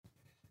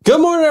Good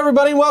morning,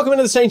 everybody. Welcome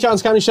into the St.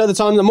 Johns County Show that's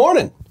on in the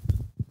morning.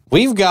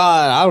 We've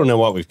got, I don't know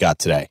what we've got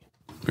today.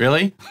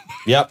 Really?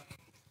 Yep.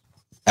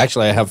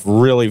 Actually, I have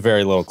really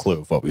very little clue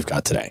of what we've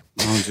got today.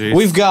 Oh, geez.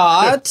 We've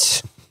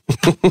got...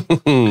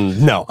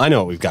 No, I know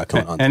what we've got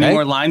going on Any today.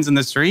 more lines in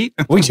the street?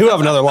 We do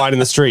have another line in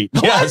the street.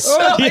 Yes.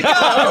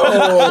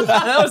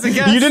 That was a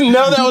guess. You didn't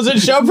know that was in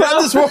show prep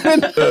this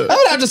morning? I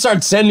would have to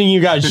start sending you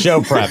guys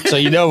show prep so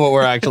you know what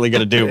we're actually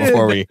going to do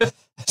before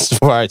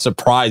I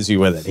surprise you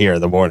with it here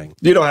in the morning.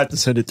 You don't have to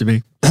send it to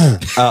me. I'm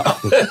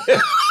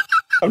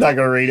not going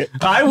to read it.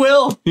 I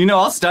will.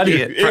 I'll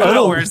study it for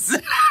hours.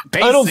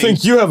 I don't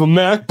think you have a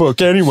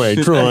MacBook anyway,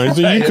 Troy,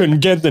 so you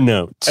couldn't get the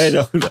notes. I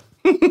don't.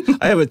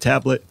 I have a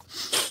tablet.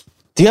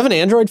 Do you have an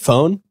Android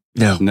phone?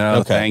 No,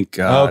 Okay. Thank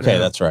God. Okay,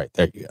 that's right.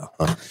 There you go.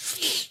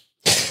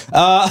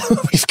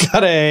 We've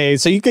got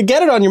so you could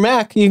get it on your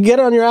Mac. You can get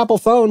it on your Apple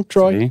phone,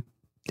 Troy. See?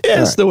 Yeah, I All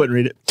right. still wouldn't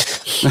read it.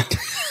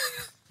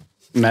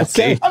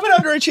 Messy. Okay. I'm an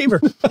underachiever.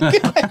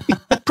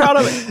 Proud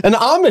of it. An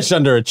Amish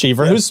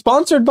underachiever who's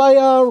sponsored by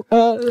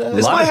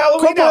It's my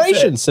Halloween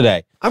corporations outfit.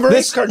 today. I'm a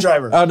race car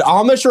driver. An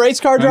Amish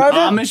race car driver?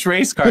 Amish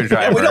race car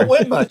driver. we don't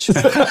win much.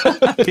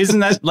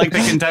 Isn't that like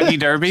the Kentucky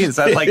Derby? Is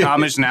that like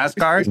Amish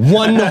NASCAR?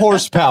 1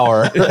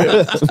 horsepower.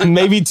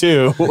 Maybe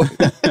 2.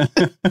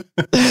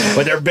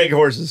 But they're big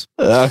horses.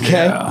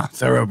 Okay. Yeah,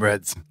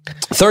 thoroughbreds.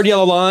 Third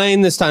yellow line,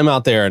 this time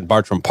out there in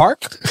Bartram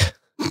Park.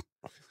 I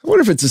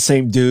wonder if it's the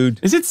same dude.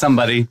 Is it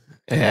somebody?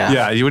 Yeah.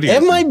 Yeah. You would.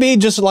 It might be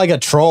just like a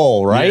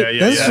troll, right?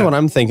 Yeah, This is what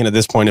I'm thinking at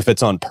this point, if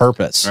it's on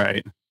purpose.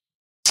 Right.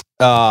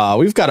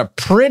 We've got a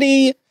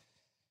pretty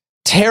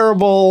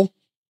terrible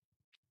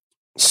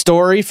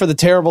story for the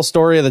terrible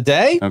story of the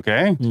day.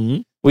 Okay.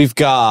 Mm-hmm. We've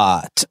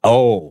got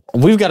a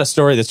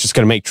story that's just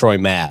going to make Troy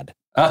mad.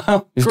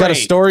 We've got a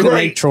story to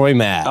make Troy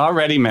mad.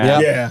 Already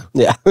mad. Yep.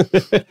 Yeah.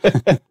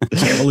 Yeah.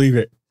 Can't believe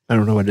it. I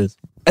don't know what it is.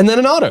 And then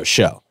an auto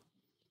show.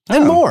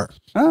 And more.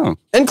 Oh.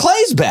 And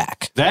Clay's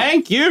back.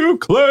 Thank you,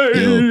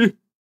 Clay.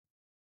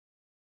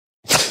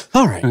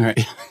 All right. All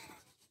right.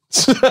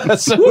 So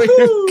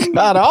we've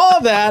got all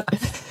that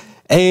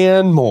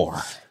and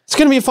more. It's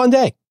going to be a fun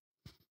day.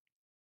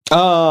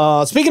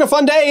 Speaking of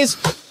fun days,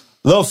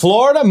 the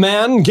Florida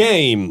Man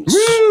Games.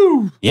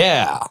 Woo!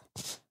 Yeah.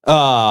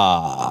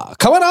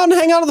 Come on out and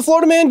hang out at the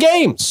Florida Man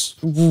Games.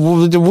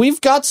 We've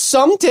got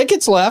some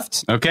tickets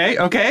left,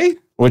 Okay.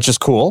 which is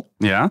cool.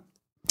 Yeah.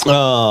 So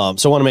I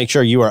want to make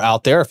sure you are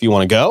out there if you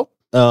want to go.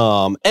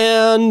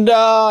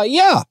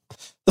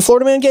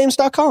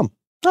 thefloridamangames.com.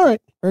 All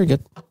right. Very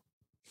good.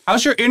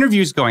 How's your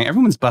interviews going?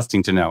 Everyone's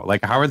busting to know.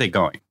 Like, how are they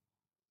going?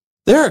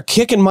 They're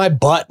kicking my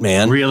butt,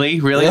 man. Really?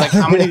 Like,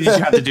 how many did you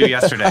have to do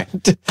yesterday?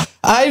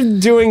 I'm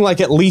doing like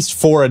at least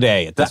 4 a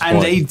day at this point.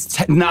 And they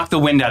knock the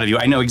wind out of you.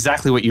 I know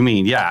exactly what you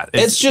mean. Yeah.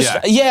 It's just,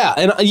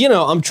 and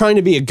I'm trying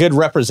to be a good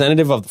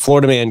representative of the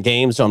Florida Man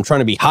Games, so I'm trying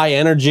to be high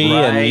energy,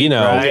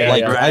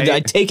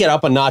 I take it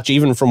up a notch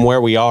even from where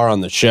we are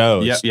on the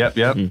shows.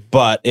 Yep.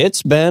 But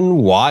it's been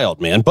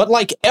wild, man. But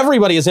like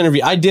everybody is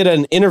interviewed. I did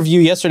an interview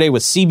yesterday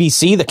with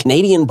CBC, the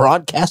Canadian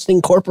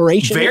Broadcasting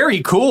Corporation.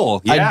 Very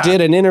cool. Yeah. I did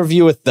an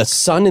interview with The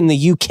Sun in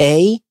the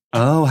UK.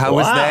 Oh, how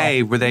was Wow.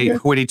 they? Were they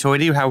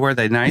hoity-toity? How were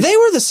they? Nice? They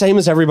were the same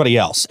as everybody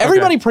else.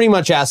 Everybody pretty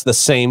much asked the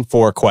same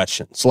 4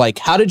 questions. Like,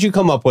 how did you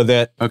come up with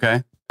it?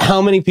 Okay. How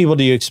many people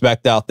do you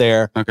expect out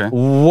there? Okay.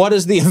 What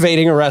is the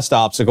evading arrest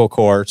obstacle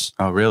course?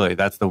 Oh, really?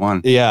 That's the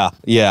one. Yeah.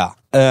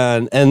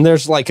 And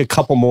there's like a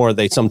couple more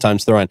they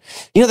sometimes throw in.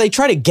 They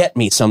try to get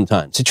me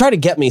sometimes. They try to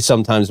get me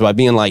sometimes by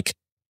being like,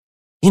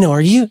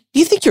 do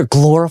you think you're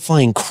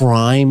glorifying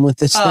crime with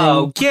this thing?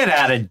 Oh, get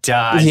out of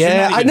Dodge.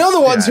 Yeah, I know the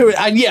ones who.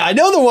 I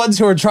know the ones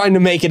who are trying to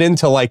make it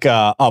into like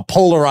a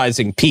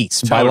polarizing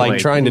piece by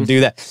like trying to do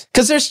that.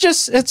 Because there's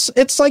just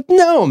it's like,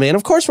 no, man.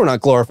 Of course we're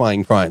not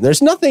glorifying crime.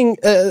 There's nothing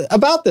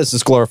about this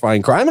is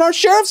glorifying crime, and our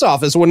sheriff's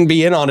office wouldn't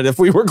be in on it if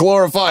we were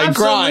glorifying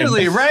crime.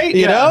 Absolutely, right?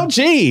 You know,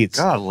 geez.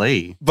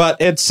 Golly. But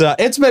it's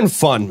been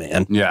fun,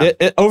 man. Yeah.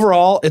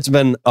 Overall, it's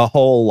been a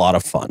whole lot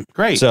of fun.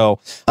 Great. So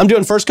I'm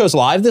doing First Coast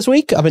Live this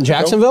week up in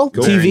Jacksonville.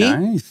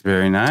 TV.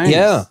 Very nice.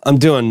 Yeah, I'm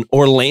doing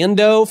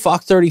Orlando,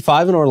 Fox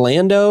 35 in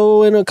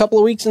Orlando in a couple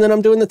of weeks, and then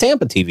I'm doing the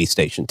Tampa TV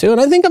station too,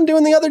 and I think I'm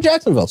doing the other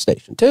Jacksonville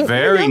station too.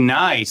 Very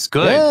nice.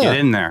 Good. Yeah. Get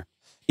in there.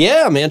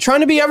 Yeah, man, trying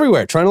to be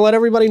everywhere, trying to let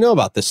everybody know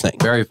about this thing.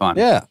 Very fun.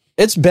 Yeah,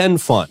 it's been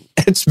fun.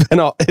 It's been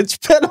a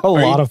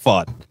lot of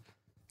fun.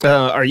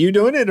 Are you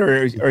doing it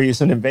or are you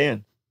sending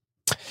Van?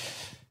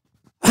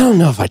 I don't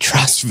know if I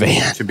trust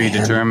Van. To be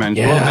determined.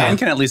 Yeah. Well, Van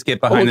can at least get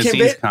behind the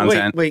scenes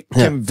content. Wait,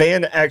 can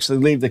Van actually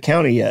leave the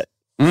county yet?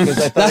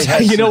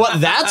 You know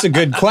what? That's a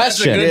good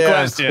question.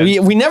 That's a good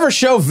question. We never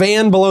show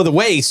Van below the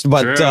waist,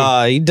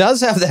 but he does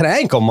have that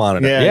ankle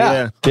monitor.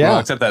 Yeah. Well,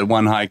 except that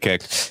one high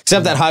kick.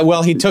 Except that high.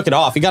 Well, he took it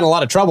off. He got in a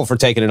lot of trouble for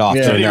taking it off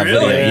during that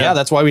video. Yeah,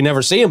 that's why we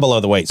never see him below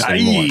the waist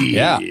anymore.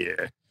 Yeah.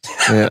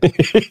 Yeah.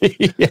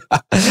 Yeah.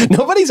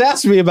 Nobody's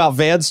asked me about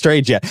Van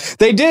Strange yet.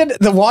 They did.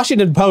 The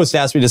Washington Post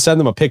asked me to send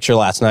them a picture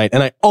last night,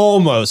 and I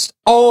almost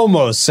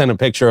sent a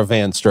picture of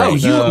Van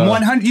Strange. Oh, you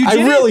 100. You I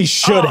did really it?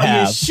 should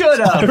have. You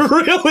should I have.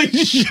 really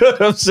should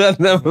have sent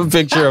them a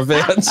picture of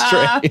Van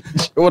Strange.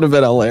 It would have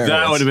been hilarious.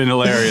 That would have been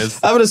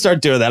hilarious. I'm going to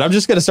start doing that. I'm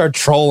just going to start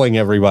trolling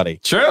everybody.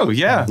 True.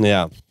 Yeah.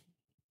 Yeah.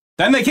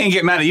 Then they can't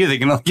get mad at you. They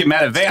can only get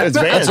mad at Van. It's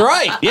Van. That's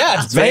right.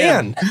 Yeah, it's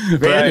Van.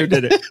 Van who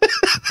did it.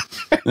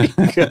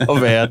 Oh,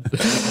 man.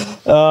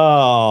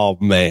 Oh,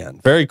 man.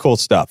 Very cool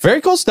stuff.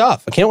 Very cool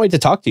stuff. I can't wait to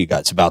talk to you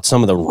guys about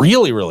some of the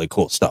really, really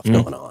cool stuff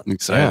going on.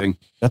 Exciting.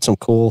 Yeah, got some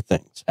cool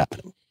things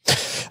happening.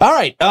 All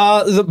right.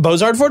 The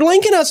Bozard Ford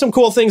Lincoln has some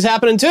cool things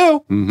happening,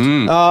 too.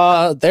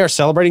 Mm-hmm. They are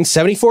celebrating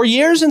 74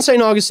 years in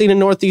St. Augustine in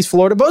Northeast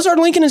Florida. Bozard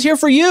Lincoln is here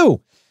for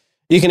you.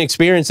 You can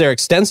experience their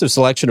extensive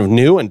selection of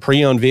new and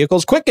pre-owned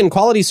vehicles, quick and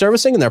quality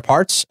servicing, and their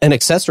parts and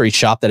accessories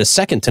shop that is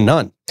second to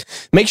none.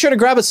 Make sure to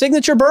grab a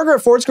signature burger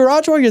at Ford's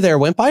Garage while you're there.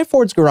 Went by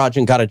Ford's Garage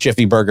and got a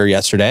Jiffy Burger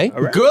yesterday.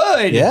 Right.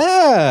 Good.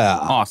 Yeah.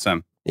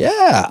 Awesome.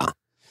 Yeah.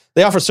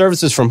 They offer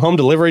services from home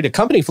delivery to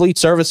company fleet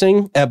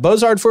servicing. At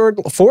Bozard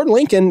Ford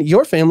Lincoln,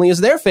 your family is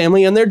their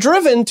family, and they're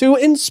driven to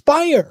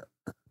inspire.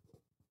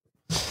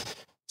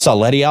 Saw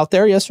Letty out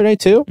there yesterday,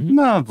 too.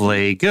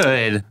 Lovely.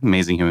 Good.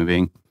 Amazing human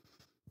being.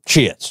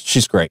 She is.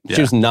 She's great. Yeah.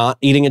 She was not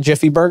eating a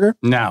Jiffy Burger.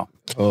 No.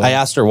 I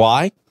asked her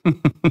why.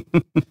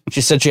 She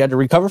said she had to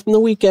recover from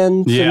the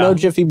weekend, so Yeah. no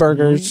Jiffy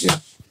Burgers. Yeah.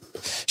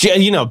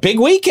 She, big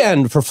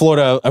weekend for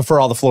Florida, for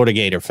all the Florida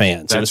Gator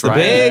fans. It was That's the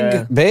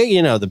right.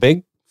 the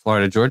big,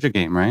 Florida Georgia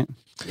game, right?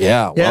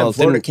 yeah. Yeah, Well,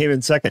 Florida came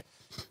in second.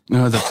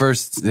 No, the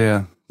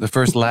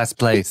first last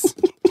place.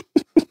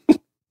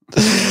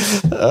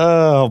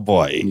 oh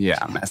boy.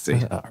 Yeah,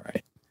 messy. All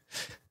right.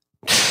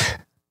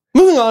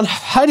 Moving on,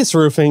 Hydus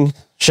Roofing.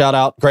 Shout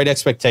out, Great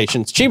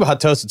Expectations, Chiba Hut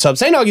Toasted Subs,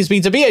 St. Augie's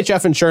Pizza,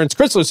 BHF Insurance,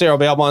 Chris Lucero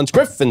Bail Bonds,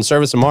 Griffin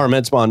Service, and Mara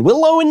Medspawn,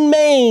 Willow in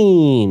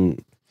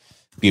Maine.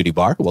 Beauty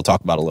Bar, we'll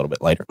talk about a little bit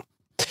later.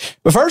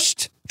 But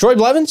first, Troy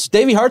Blevins,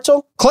 Davey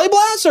Hartzell, Clay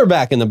Blass are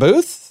back in the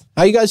booth.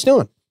 How you guys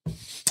doing?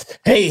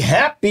 Hey,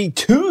 happy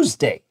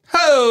Tuesday.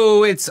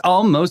 Oh, it's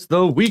almost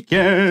the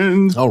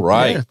weekend. All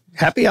right. Yeah.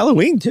 Happy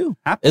Halloween, too.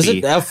 Happy Is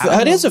it?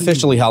 It is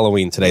officially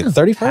Halloween today. The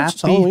 31st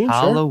is Happy Halloween. Sure.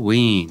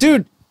 Halloween.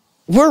 Dude,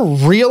 we're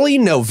really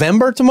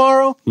November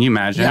tomorrow? Can you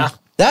imagine? Yeah.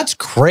 That's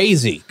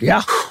crazy.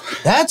 Yeah.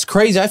 That's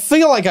crazy. I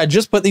feel like I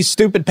just put these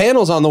stupid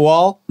panels on the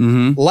wall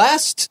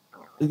last,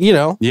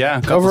 Yeah.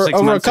 over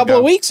a couple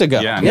of weeks ago.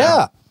 Yeah.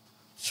 Yeah.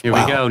 Here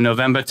we go.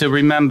 November to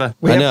remember.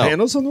 We I have know.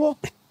 panels on the wall?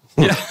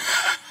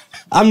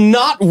 I'm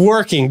not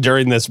working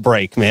during this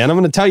break, man. I'm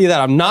going to tell you that.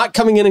 I'm not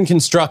coming in and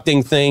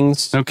constructing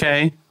things.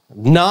 Okay.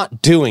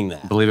 Not doing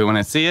that. Believe it when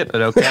I see it,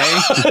 but okay.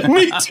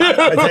 Me too.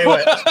 I tell you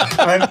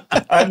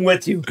what, I'm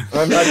with you.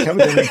 I'm not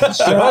coming in and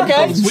constructing.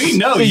 Okay. We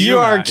know So you you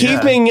are not,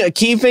 yeah.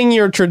 keeping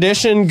your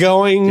tradition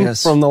going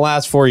Yes. from the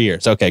last 4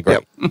 years. Okay, great.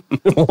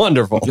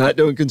 Wonderful. Not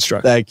doing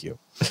construction. Thank you.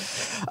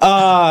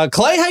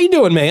 Clay, how you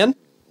doing, man?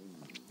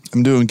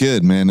 I'm doing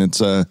good, man.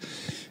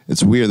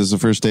 It's weird. This is the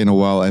first day in a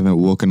while I haven't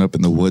woken up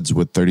in the woods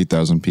with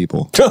 30,000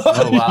 people.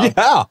 Oh,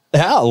 wow.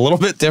 Yeah, a little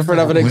bit different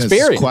of an When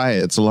experience. it's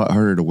quiet, it's a lot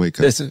harder to wake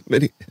up. This is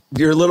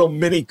your little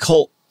mini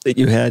cult that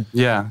you had.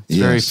 Yeah. It's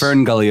very Yes.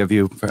 Fern Gully of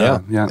you. Yeah.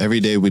 Every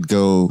day we'd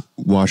go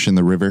wash in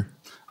the river.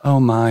 Oh,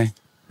 my.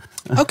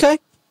 Okay.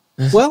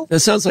 Well,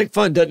 That sounds like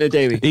fun, doesn't it,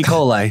 Davey? E.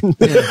 coli.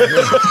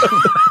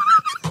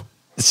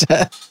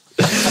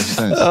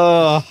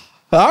 all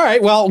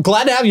right. Well,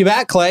 glad to have you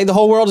back, Clay. The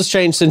whole world has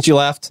changed since you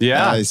left.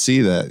 Yeah. I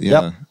see that.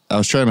 Yeah. Yep. I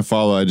was trying to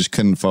follow. I just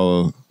couldn't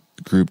follow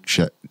group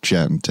chat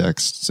and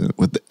texts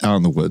out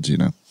in the woods,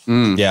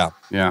 Yeah.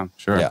 Yeah.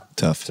 Sure. Yeah.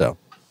 Tough. So,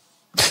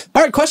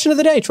 all right. Question of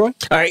the day, Troy.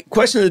 All right.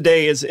 Question of the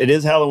day is: it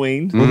is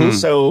Halloween, Mm-hmm.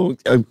 so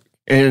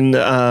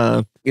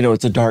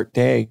it's a dark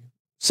day,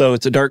 so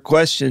it's a dark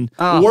question.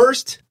 Oh.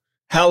 Worst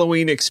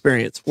Halloween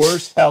experience.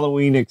 Worst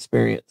Halloween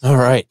experience. All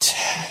right.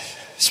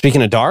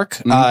 Speaking of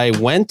dark, I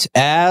went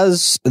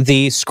as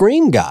the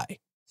Scream guy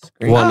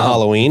one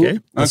Halloween. Okay.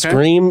 The Okay.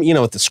 Scream,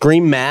 with the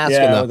Scream mask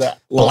and the that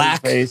long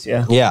black face.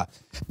 Yeah. Yeah.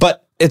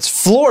 But it's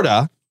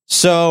Florida,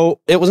 so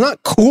it was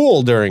not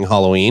cool during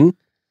Halloween.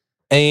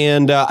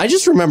 And I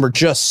just remember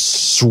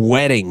just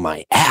sweating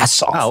my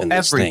ass off Oh, in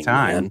this every thing,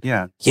 time. man.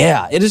 Yeah.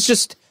 Yeah, it is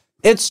just,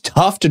 it's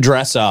tough to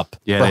dress up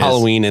Yeah, for it is.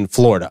 Halloween in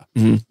Florida.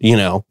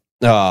 It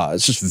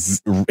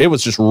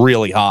was just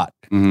really hot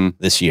hmm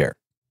this year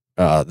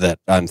that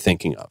I'm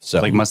thinking of.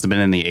 So Like must have been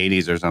in the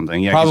 80s or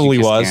something. Yeah. 'cause probably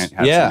you just was. can't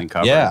have Yeah. something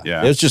covered.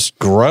 Yeah. It was just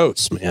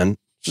gross, man.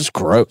 Just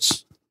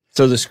gross.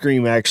 So the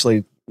scream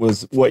actually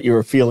was what you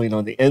were feeling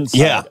on the inside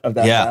Yeah. of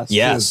that Yeah. mask, too.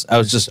 Yes. I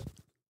was just,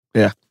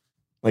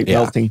 Like Yeah.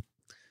 melting.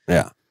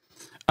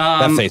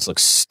 that face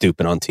looks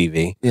stupid on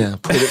TV. Yeah.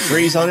 Did it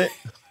freeze on it?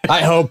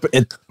 I hope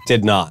it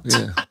did not.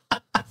 Yeah.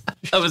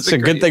 It's a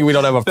good thing we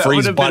don't have a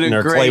freeze button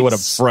or Clay would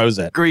have froze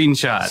it.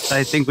 Screenshot.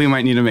 I think we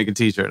might need to make a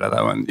t-shirt of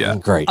that one. Yeah.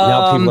 Great.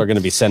 Now people are going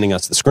to be sending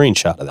us the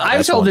screenshot of that.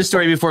 I've told this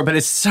story before, but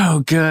it's so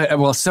good.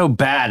 Well, so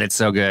bad. It's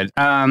so good.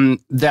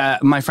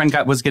 That my friend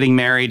was getting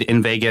married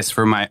in Vegas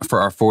for our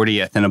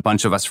 40th, and a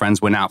bunch of us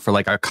friends went out for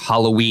like a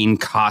Halloween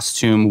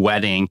costume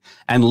wedding,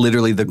 and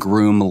literally the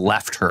groom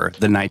left her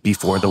the night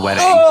before the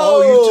wedding.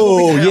 You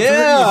told me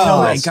that.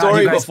 Oh my God,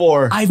 story you guys,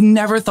 before. I've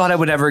never thought I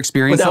would ever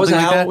experience But that was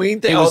something a like Halloween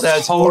that. thing? It was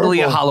that's totally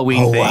horrible. a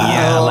Halloween thing. wow.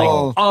 Yeah,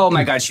 like, oh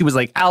my God, she was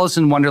like Alice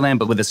in Wonderland,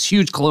 but with this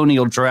huge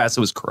colonial dress. It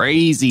was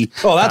crazy.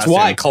 Oh, that's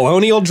why.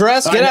 Colonial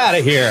dress? Get out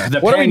of here.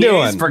 What are we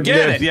doing?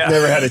 Forget it. Yeah.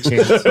 Never had a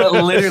chance. But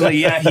literally,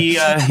 yeah, he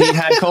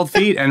had cold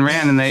feet and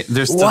ran, and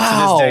they're still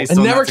Wow. to this day And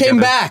still never not came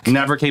together. back.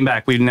 Never came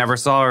back. We never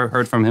saw or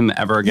heard from him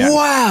ever again.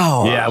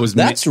 Wow. Yeah, it was.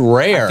 That's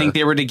rare. I think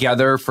they were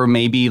together for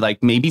maybe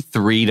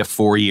 3 to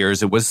 4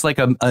 years. It was like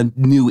a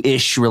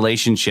new-ish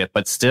relationship,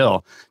 but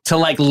still to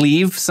like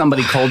leave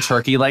somebody cold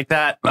turkey like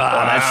that.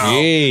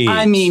 Jeez.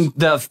 I mean,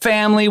 the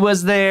family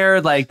was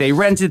there. Like they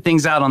rented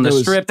things out on the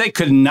strip. They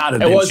could not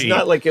have It been was cheap.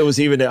 not like it was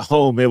even at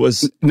home. It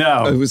was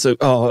No. It was That's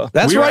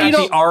we why were you at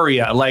don't. the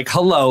Aria. Like,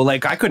 hello.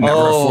 Like, I could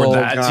never afford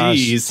that. gosh.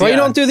 Jeez. That's why you yeah.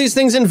 don't do these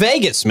things in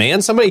Vegas,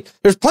 man.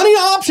 There's plenty of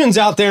options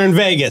out there in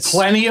Vegas.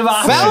 Plenty of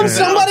options. Found out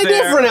somebody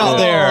there. different out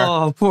there.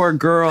 Oh, poor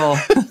girl.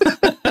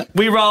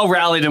 We all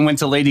rallied and went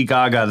to Lady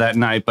Gaga that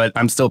night, but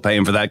I'm still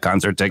paying for that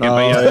concert ticket.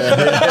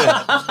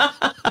 But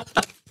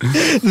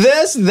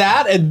This,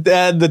 that, and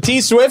the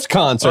T Swift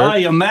concert. Oh,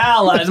 you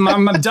mal.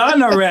 I'm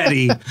done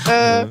already.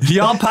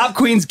 Y'all pop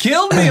queens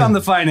killed me on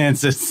the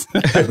finances.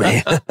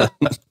 Clay,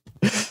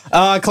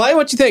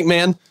 what you think,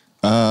 man?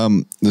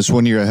 This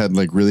one year I had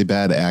like really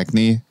bad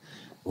acne,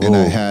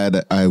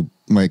 and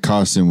my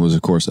costume was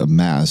of course a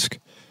mask.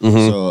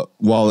 So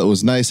while it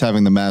was nice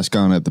having the mask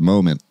on at the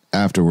moment,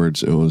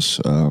 afterwards it was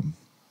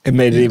it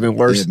made it even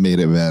worse. It made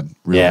it bad.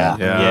 Really Yeah.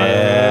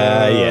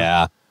 bad.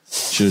 Yeah.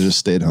 Should have just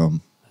stayed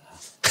home.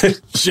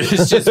 Should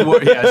have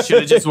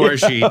just wore a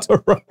sheet.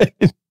 Right.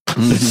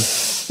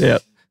 Yeah.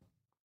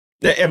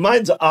 And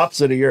mine's the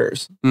opposite of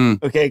yours.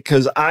 Okay,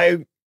 because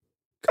I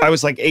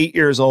was like 8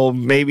 years old,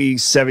 maybe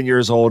 7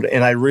 years old,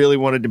 and I really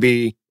wanted to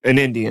be an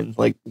Indian,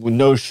 like with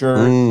no shirt,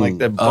 like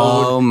the bone.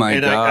 Oh my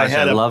and gosh,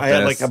 I love I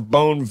had this. like a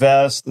bone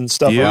vest and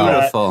stuff like that.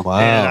 Beautiful. Wow.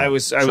 And I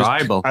was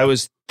Tribal. I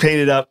was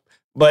painted up,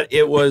 but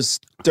it was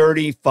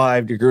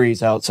 35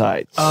 degrees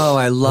outside. Oh,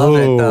 I love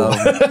it, though.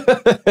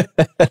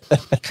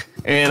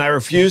 And I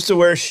refused to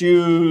wear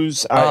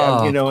shoes.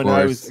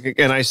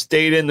 I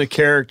stayed in the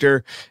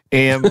character.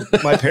 And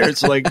my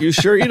parents were like, "You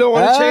sure you don't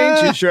want to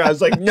change? You sure?" I was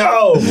like,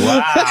 "No."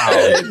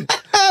 Wow.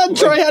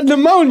 Troy had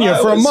pneumonia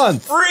for a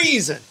month.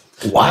 Freezing.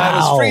 Wow. I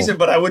was freezing,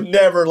 but I would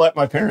never let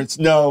my parents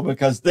know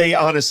because they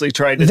honestly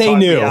tried to talk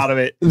knew. me out of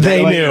it.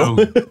 They Like, knew.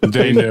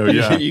 They knew,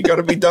 yeah. You got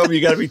to be dumb.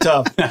 You got to be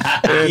tough.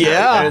 And,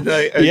 Yeah. and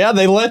Yeah,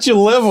 they let you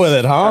live with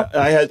it, huh?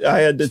 I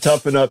had to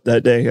toughen up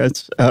that day.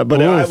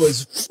 But I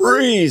was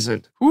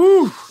freezing.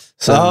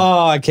 So,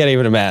 I can't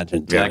even imagine.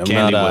 Dude. That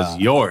candy was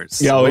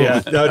yours. Oh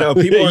yeah, no.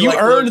 People were You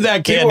like, earned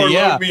that people candy, were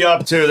yeah. looking me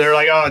up too. They're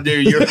like, "Oh,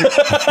 dude, you're a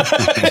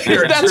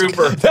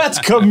trooper. That's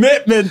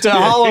commitment to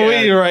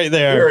Halloween right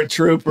there. You're a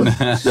trooper."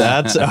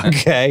 That's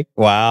okay.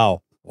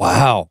 Wow.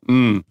 All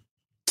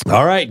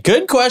right.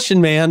 Good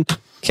question, man.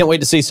 Can't wait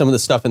to see some of the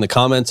stuff in the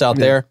comments out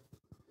there.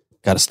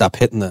 Got to stop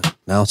hitting the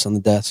mouse on the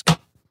desk.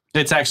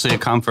 It's actually a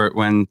comfort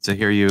to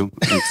hear you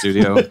in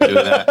studio do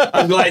that.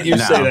 I'm glad you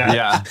say that.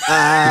 Yeah. It's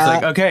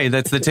like, okay,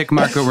 that's the tick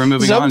marker. We're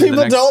moving Some on. to the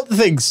people next. don't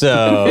think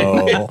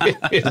so.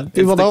 Some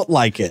people don't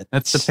like it.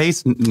 That's the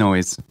pace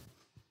noise.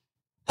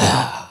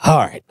 All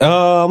right.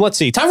 Let's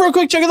see. Time for a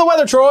quick check of the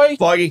weather, Troy.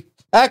 Foggy.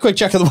 A quick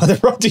check of the weather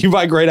brought to you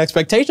by Great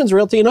Expectations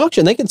Realty and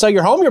Auction. They can sell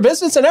your home, your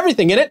business, and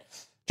everything in it.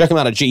 Check them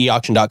out at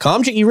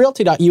geauction.com,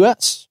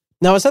 gerealty.us.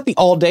 Now, is that the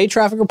all-day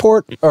traffic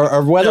report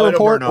or weather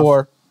report,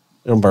 or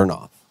it'll burn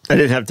off? I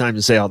didn't have time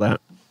to say all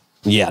that,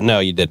 Yeah, no,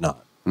 you did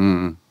not.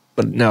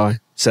 but no, I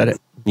said it.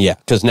 Yeah,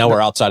 because now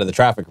we're outside of the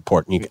traffic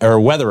report or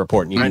weather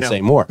report, and you I can know. say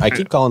more. I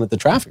keep calling it the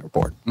traffic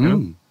report.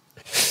 We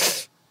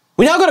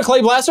now go to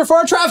Clay Blaster for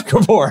our traffic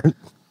report.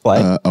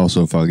 Clay.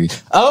 Also foggy.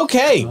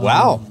 Okay,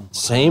 wow.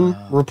 Same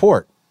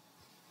report.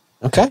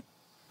 Okay.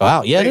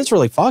 Wow, yeah, it is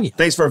really foggy.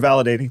 Thanks for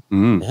validating.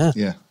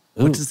 Yeah.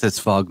 What does this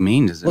fog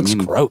mean? Does it Looks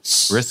mean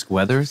gross. brisk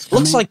weathers?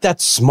 Looks like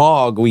that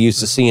smog we used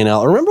to see in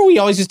L. Remember we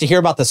always used to hear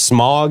about the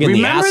smog and the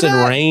Remember acid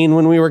that? rain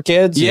when we were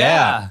kids?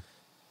 Yeah.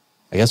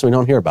 I guess we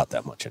don't hear about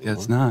that much anymore.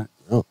 It's not.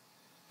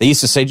 They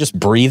used to say just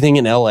breathing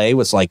in L.A.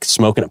 was like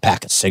smoking a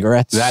pack of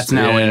cigarettes. That's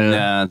now in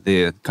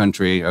the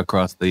country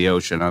across the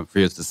ocean. I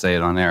refuse to say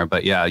it on air,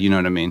 but yeah, you know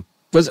what I mean.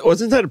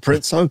 Wasn't that a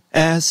Prince song?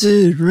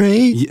 Acid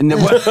rain.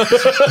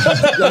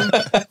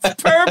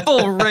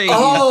 Purple rain.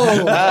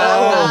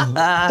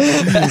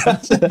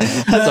 That's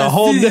a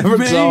whole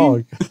different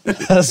song.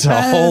 That's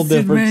a whole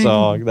different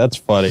song. That's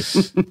funny.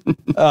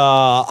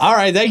 All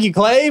right. Thank you,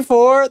 Clay,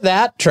 for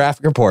that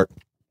traffic report.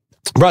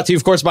 Brought to you,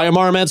 of course, by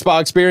Amara Med Spa.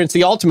 Experience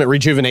the ultimate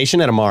rejuvenation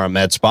at Amara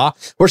Med Spa,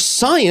 where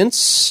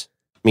science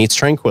meets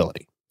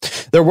tranquility.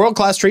 Their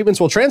world-class treatments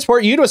will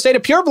transport you to a state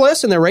of pure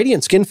bliss, and their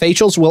radiant skin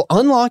facials will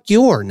unlock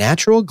your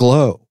natural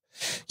glow.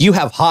 You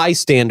have high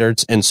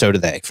standards, and so do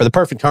they. For the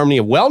perfect harmony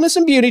of wellness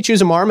and beauty,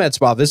 choose Amara Med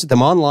Spa. Visit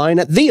them online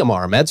at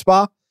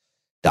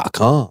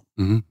theamaramedspa.com.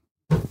 Mm-hmm.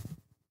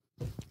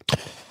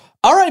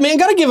 All right, man,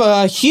 got to give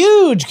a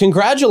huge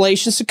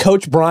congratulations to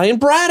Coach Brian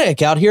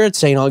Braddock out here at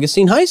St.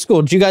 Augustine High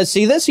School. Did you guys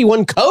see this? He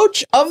won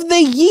Coach of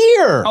the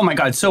Year. Oh, my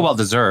God, so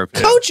well-deserved.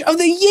 Coach of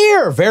the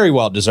Year. Very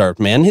well-deserved,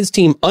 man. His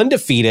team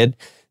undefeated.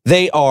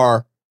 They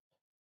are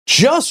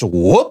just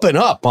whooping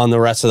up on the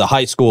rest of the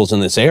high schools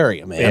in this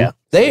area, man. Yeah.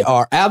 They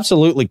are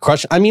absolutely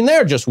crushing. I mean,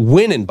 they're just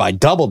winning by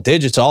double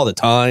digits all the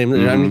time.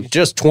 Mm-hmm. I mean,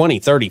 just 20,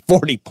 30,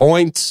 40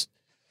 points.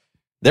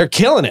 They're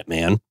killing it,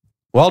 man.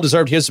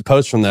 Well-deserved. Here's a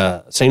post from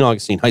the St.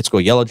 Augustine High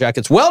School Yellow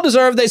Jackets.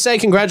 Well-deserved, they say.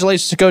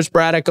 Congratulations to Coach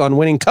Braddock on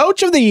winning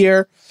Coach of the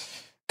Year.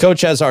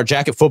 Coach has our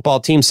Jacket football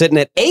team sitting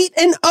at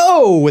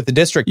 8-0 with the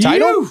district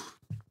title.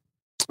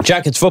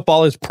 Jackets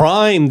football is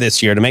primed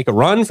this year to make a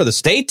run for the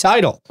state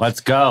title.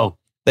 Let's go.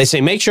 They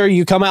say make sure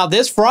you come out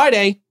this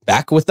Friday.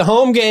 Back with the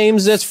home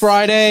games this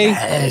Friday.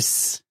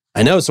 Yes.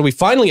 I know. So I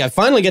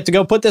finally get to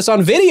go put this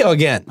on video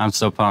again. I'm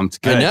so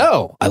pumped. Good. I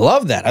know. I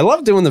love that. I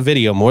love doing the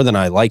video more than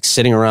I like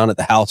sitting around at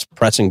the house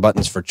pressing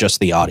buttons for just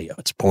the audio.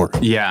 It's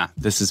boring. Yeah,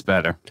 this is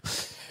better.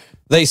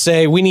 They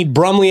say we need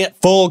Brumley at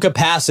full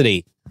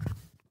capacity.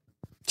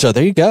 So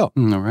there you go.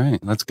 All right,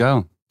 let's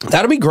go.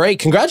 That'll be great.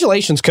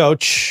 Congratulations,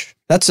 Coach.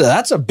 That's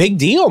a big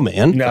deal,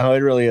 man. No, it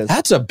really is.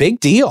 That's a big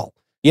deal.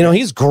 You know,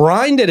 he's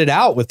grinded it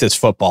out with this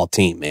football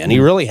team, man. He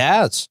really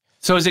has.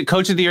 So is it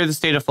Coach of the Year of the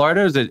state of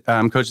Florida? Or is it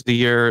Coach of the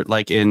Year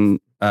like in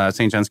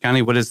St. Johns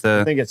County? What is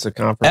I think it's a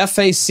conference.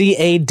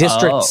 FACA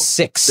District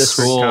 6.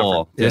 District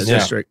cool.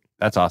 District.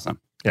 That's awesome.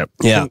 Yep.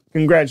 Yeah.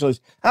 Congratulations.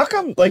 How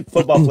come like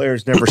football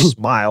players never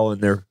smile in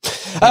their...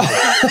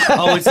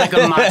 Oh, it's like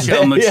a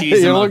macho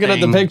machismo You're looking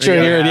thing. at the picture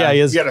here, and yeah,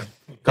 he is.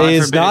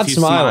 He's not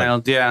smiling.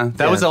 Smiled. Yeah,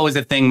 that was always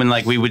a thing when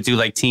like we would do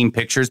like team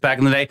pictures back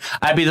in the day.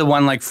 I'd be the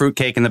one like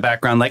fruitcake in the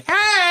background, like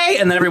hey,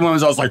 and then everyone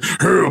was always like,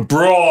 "Hey,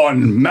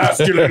 brawn,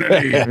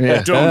 masculinity,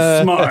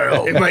 don't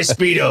smile." In my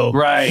Speedo.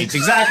 Right,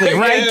 exactly.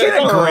 Right,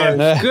 get a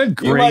grip. Good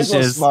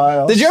gracious.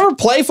 Smile. Did you ever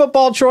play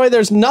football, Troy?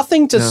 There's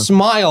nothing to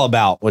smile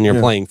about when you're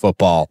playing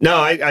football. No,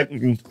 I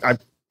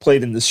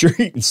played in the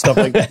street and stuff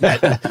like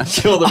that.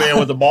 Killed a man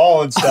with a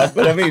ball and stuff.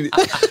 But I mean,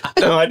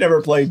 no, I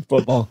never played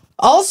football.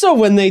 Also,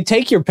 when they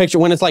take your picture,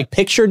 when it's like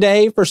picture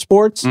day for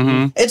sports,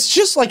 it's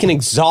just like an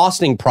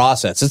exhausting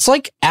process. It's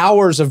like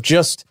hours of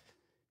just,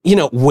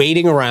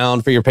 waiting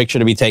around for your picture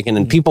to be taken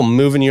and people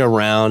moving you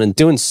around and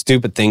doing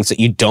stupid things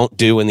that you don't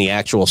do in the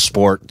actual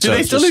sport. Do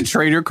they still do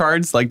trader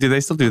cards? Like, do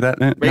they still do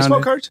that?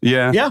 Baseball cards?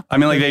 Yeah. Yeah. I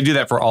mean, like they do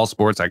that for all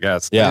sports, I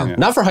guess. Yeah.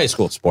 Not for high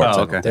school sports.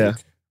 Oh, okay. I don't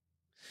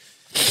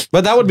think.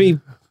 But that would be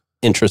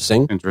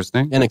interesting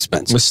and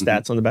expensive. With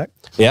stats on the back?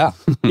 Yeah.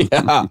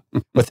 Yeah.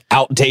 With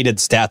outdated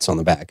stats on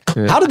the back.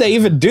 Yeah. How did they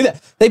even do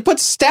that? They put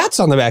stats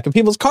on the back of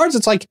people's cards.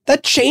 It's like,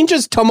 that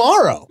changes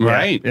tomorrow.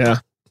 Right. Yeah.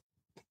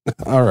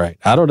 All right.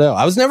 I don't know.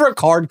 I was never a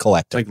card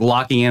collector. Like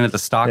locking in at the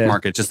stock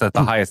market, just at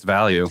the highest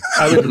value.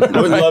 I would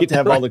love to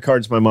have all the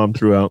cards my mom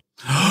threw out.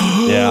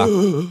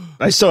 Yeah.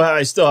 I still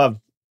have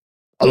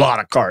a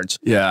lot of cards.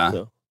 Yeah.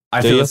 So.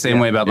 I feel the same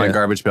way about my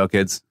Garbage Pail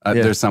Kids.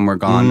 There's some were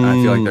gone. I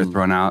feel like they're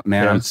thrown out.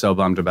 Man, I'm so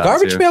bummed about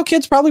Garbage it. Pail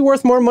Kids probably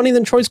worth more money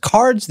than Troy's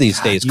cards these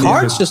days.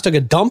 Cards just took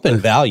a dump in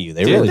value.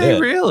 They really did.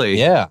 Really?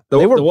 Yeah.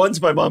 The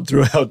ones my mom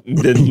threw out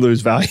didn't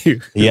lose value.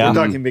 Yeah. We're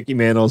talking Mickey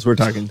Mantles. We're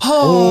talking...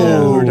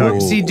 we're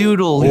talking Sea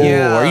Doodle.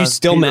 Yeah. Are you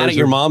still mad at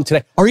your mom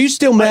today? Are you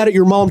still mad at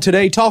your mom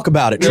today? Talk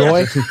about it,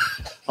 Troy.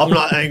 I'm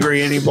not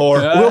angry anymore.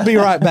 We'll be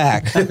right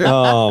back.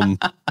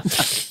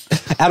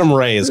 Adam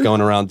Ray is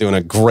going around doing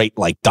a great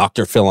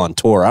Dr. Phil on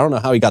tour. I don't know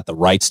how he got the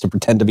rights to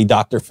pretend to be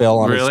Dr. Phil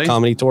on his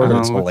comedy tour, but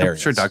it's hilarious.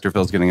 I'm sure Dr.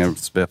 Phil's getting a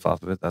spiff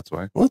off of it. That's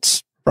why. Well,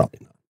 it's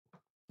probably not.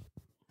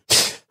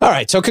 All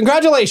right. So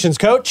congratulations,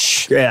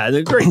 Coach.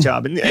 Yeah, great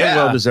job and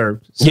well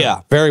deserved. So.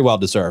 Yeah, very well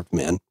deserved,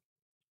 man.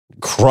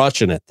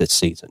 Crushing it this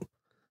season.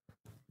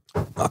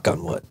 Knock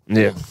on wood.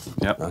 Yeah.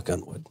 Yep. Knock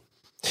on wood.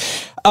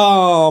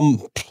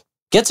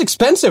 Gets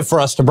expensive for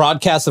us to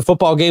broadcast the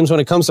football games when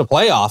it comes to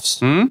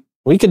playoffs.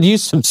 We could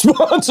use some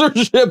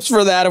sponsorships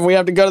for that if we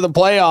have to go to the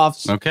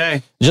playoffs.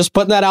 Okay. Just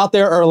putting that out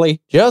there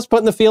early. Just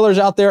putting the feelers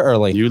out there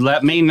early. You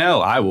let me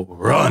know. I will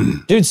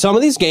run. Dude, some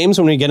of these games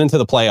when we get into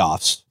the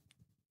playoffs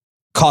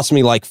cost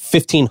me like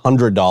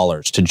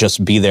 $1,500 to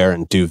just be there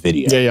and do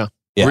video.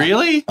 Yeah.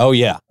 Really? Oh,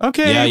 yeah.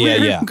 Okay.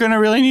 Yeah. I'm going to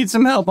really need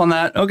some help on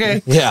that.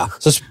 Okay. Yeah.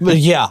 So,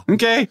 yeah.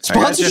 Okay.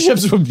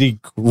 Sponsorships would be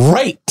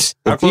great.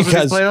 How close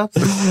are these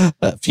playoffs?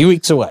 A few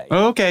weeks away.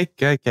 Okay.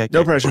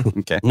 No pressure.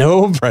 Okay.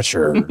 No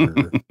pressure.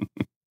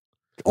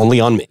 Only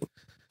on me.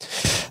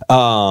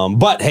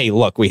 But hey,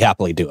 look, we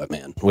happily do it,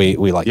 man. We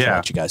like to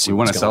let you guys see. We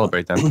want to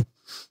celebrate that.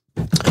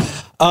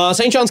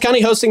 St. Johns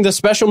County hosting the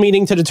special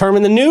meeting to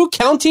determine the new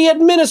county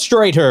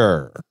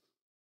administrator.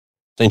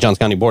 St. Johns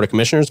County Board of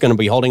Commissioners is going to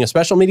be holding a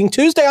special meeting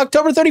Tuesday,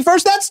 October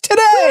 31st. That's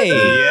today.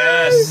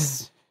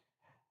 Yes.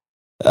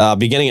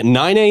 Beginning at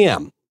 9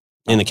 a.m.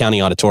 in the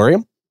county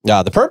auditorium.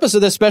 The purpose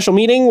of this special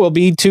meeting will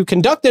be to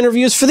conduct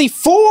interviews for the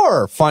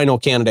 4 final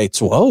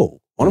candidates.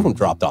 Whoa, one of them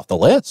dropped off the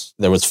list.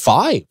 There was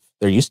 5.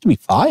 There used to be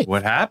 5.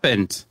 What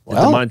happened? Did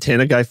the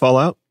Montana guy fall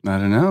out? I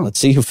don't know. Let's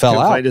see who fell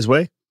Couldn't out. find his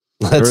way?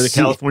 Let's the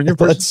see, California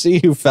person? Let's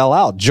see who fell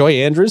out. Joy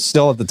Andrews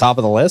still at the top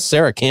of the list.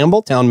 Sarah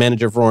Campbell, town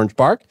manager for Orange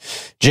Park.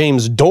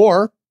 James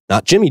Dorr,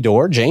 not Jimmy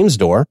Dorr, James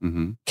Dorr,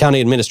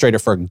 county administrator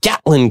for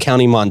Gatlin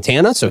County,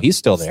 Montana. So he's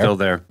still there. Still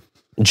there.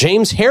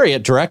 James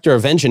Harriet, director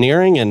of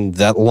engineering, and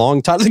that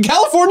long time. The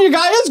California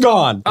guy is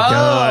gone.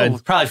 Oh,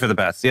 probably for the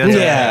best. Yeah,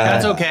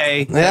 that's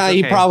okay. That's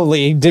he okay.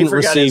 probably didn't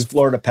Forgot his receive.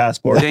 Florida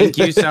passport. Thank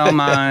you so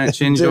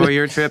much. Enjoy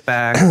your trip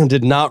back.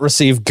 Did not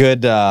receive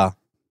good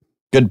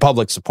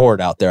public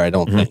support out there. I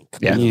don't think.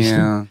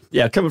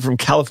 Yeah, coming from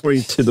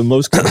California to the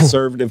most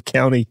conservative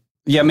county.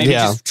 Yeah, maybe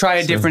just try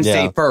a different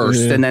state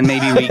first, and then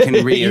maybe we can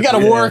you got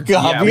to work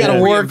up. You got to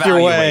work your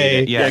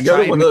way. Yeah,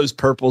 go to one of those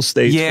purple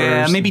states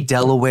first. Maybe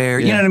Delaware.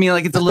 You know what I mean?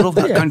 Like it's a little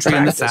country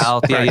in the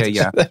South.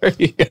 Yeah. There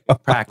you go.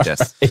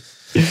 Practice.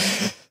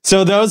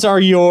 So those are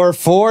your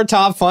 4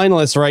 top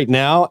finalists right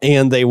now,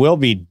 and they will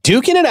be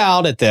duking it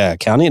out at the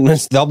county. And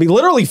they'll be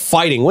literally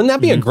fighting. Wouldn't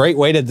that be a great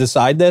way to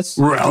decide this?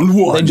 Round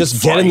 1. They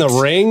just get in the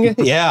ring.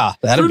 Yeah,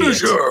 that'd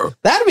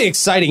be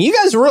exciting. You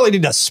guys really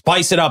need to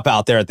spice it up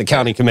out there at the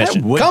county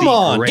commission. Come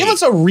on, great. give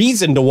us a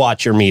reason to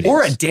watch your meetings.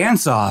 Or a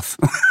dance-off.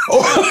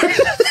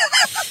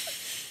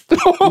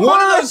 One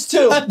of those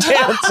two. A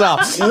dance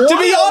off. To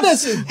be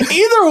honest,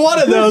 either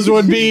one of those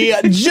would be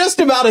just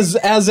about as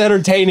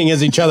entertaining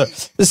as each other.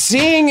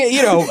 Seeing,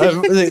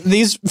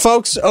 these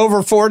folks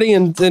over 40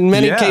 and in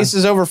many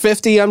cases over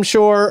 50, I'm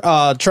sure,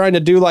 trying to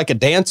do like a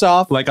dance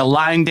off. Like a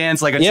line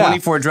dance, like a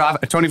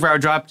 24-hour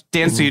drop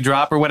dance till you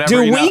drop or whatever.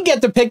 Do we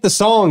get to pick the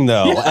song,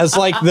 though, as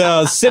like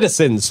the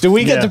citizens? Do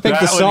we get to pick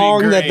the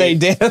song that they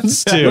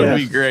dance to? That would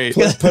be great.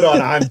 Let's put on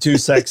I'm Too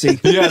Sexy.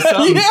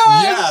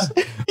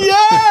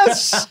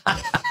 Yes!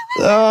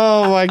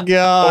 Oh my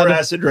God. Or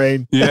Acid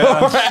Rain.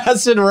 Yeah. Or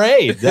Acid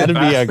Rain. That'd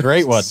be a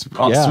great one.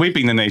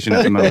 Sweeping the nation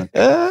at the moment.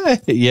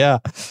 Yeah.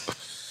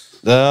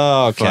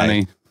 Okay.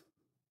 Funny.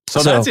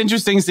 So that's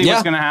interesting to see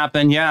what's going to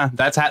happen. Yeah,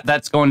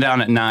 that's going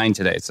down at 9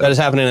 today. So that is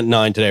happening at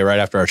 9 today, right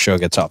after our show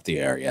gets off the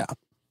air. Yeah.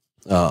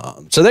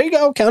 So there you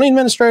go, county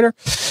administrator.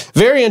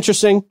 Very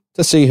interesting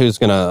to see who's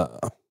going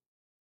to.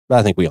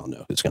 I think we all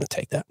know who's going to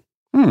take that.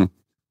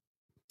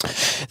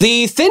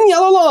 The thin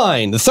yellow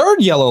line, the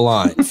third yellow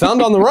line,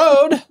 found on the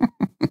road,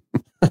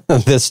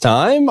 this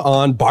time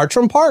on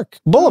Bartram Park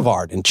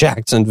Boulevard in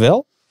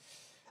Jacksonville.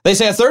 They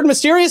say a third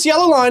mysterious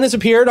yellow line has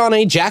appeared on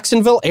a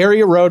Jacksonville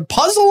area road,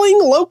 puzzling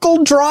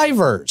local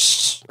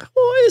drivers.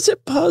 Why is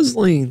it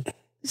puzzling? I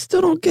still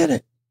don't get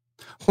it.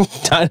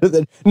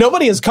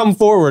 Nobody has come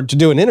forward to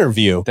do an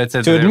interview to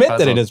admit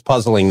that it is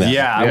puzzling them.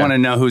 Yeah, I want to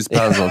know who's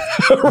puzzled.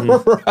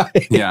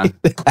 Right. Yeah.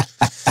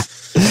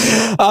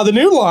 The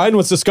new line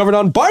was discovered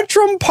on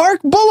Bartram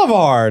Park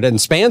Boulevard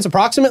and spans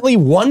approximately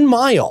 1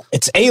 mile.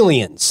 It's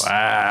aliens.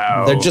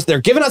 Wow.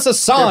 They're giving us a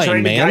sign, They're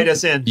trying man. to guide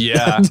us in.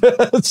 Yeah.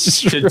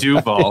 To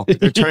Duval.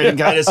 They're trying to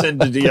guide us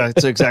into,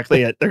 that's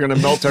exactly it. They're going to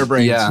melt our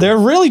brains. Yeah. They're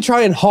really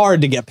trying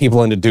hard to get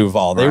people into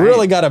Duval. They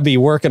really got to be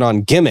working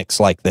on gimmicks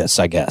like this,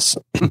 I guess.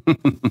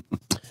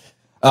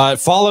 It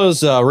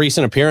follows a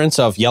recent appearance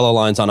of yellow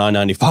lines on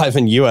I-95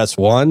 and US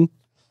 1.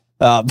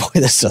 Boy,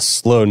 this is a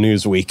slow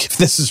news week.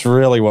 This is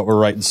really what we're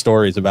writing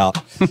stories about.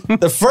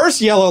 The first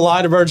yellow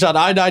line emerged on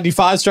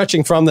I-95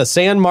 stretching from the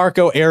San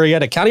Marco area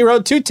to County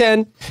Road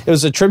 210. It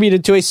was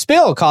attributed to a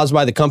spill caused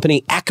by the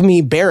company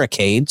Acme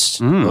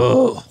Barricades.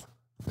 Oh,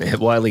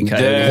 Wile E.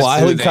 Coyote.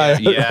 Wile E.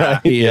 Coyote. Yeah.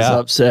 Right? He is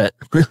upset.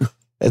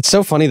 It's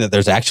so funny that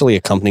there's actually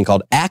a company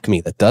called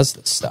Acme that does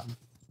this stuff.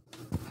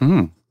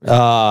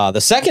 The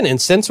second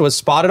instance was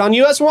spotted on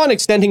US 1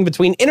 extending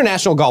between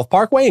International Golf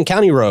Parkway and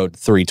County Road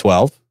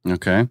 312.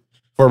 Okay.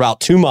 For about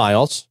 2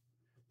 miles.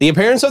 The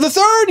appearance of the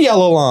third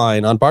yellow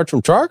line on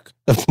Bartram Park.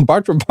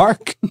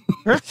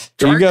 There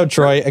you go,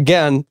 Troy.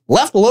 Again,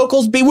 left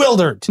locals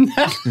bewildered.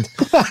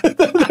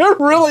 They're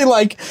really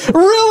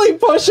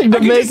pushing to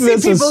make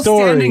this a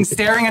story.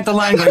 Staring at the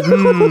line like,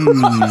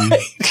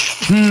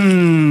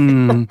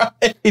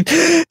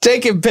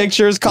 Taking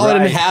pictures,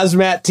 calling in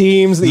hazmat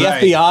teams. The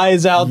FBI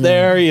is out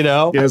there,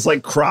 Yeah, it's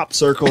like crop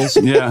circles.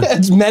 Yeah.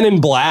 It's Men in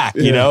Black,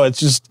 it's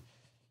just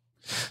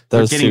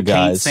those they're getting two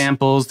guys. paint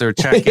samples. They're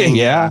checking.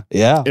 Yeah.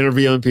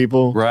 Interviewing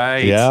people.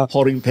 Right. Yeah.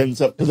 Holding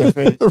pins up to their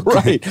face.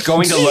 Right.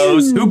 Going to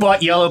Lowe's. Who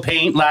bought yellow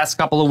paint last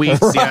couple of weeks?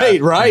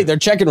 Right. They're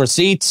checking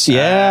receipts.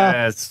 Yeah.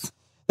 Yes.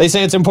 They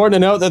say it's important to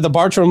note that the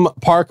Bartram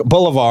Park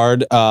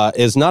Boulevard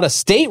is not a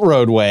state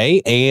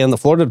roadway, and the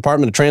Florida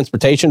Department of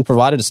Transportation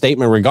provided a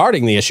statement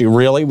regarding the issue.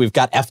 Really? We've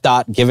got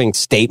FDOT giving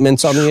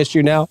statements on the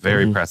issue now?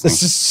 Very pressing.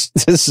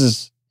 This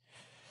is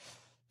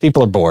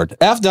people are bored.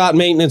 FDOT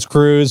maintenance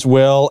crews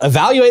will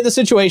evaluate the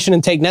situation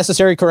and take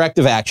necessary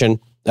corrective action.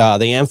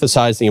 They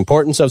emphasize the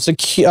importance of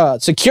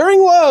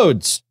securing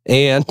loads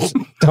and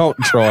don't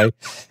Troy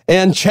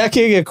and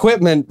checking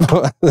equipment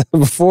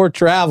before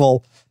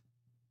travel.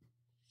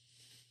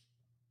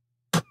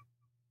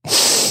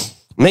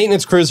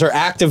 Maintenance crews are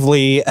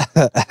actively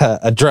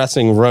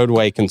addressing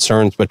roadway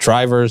concerns, but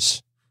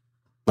drivers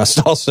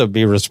must also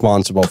be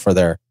responsible for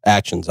their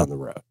actions on the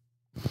road.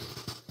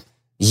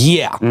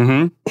 Yeah.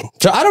 Mm-hmm.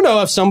 So I don't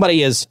know if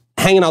somebody is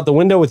hanging out the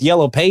window with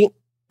yellow paint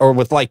or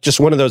with like just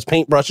one of those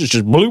paint brushes,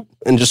 just bloop,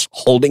 and just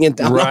holding it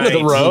down onto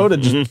the road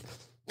and just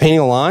painting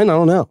a line. I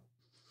don't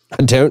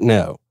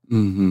know.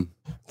 Mm-hmm.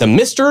 The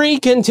mystery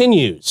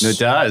continues. It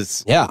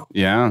does. Yeah.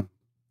 Yeah.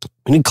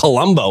 We need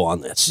Columbo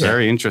on this.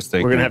 Very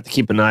interesting. We're going to have to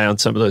keep an eye on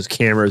some of those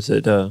cameras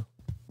that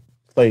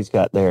Clay's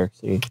got there.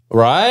 See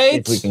right?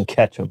 if we can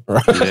catch them.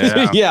 Right.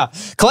 Yeah. Yeah.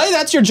 Clay,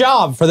 that's your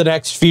job for the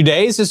next few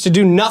days, is to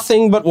do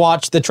nothing but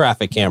watch the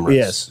traffic cameras.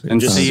 Yes. And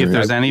just see if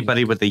there's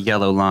anybody with a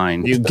yellow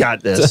line. You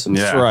got this.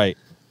 That's right.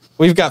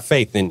 We've got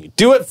faith in you.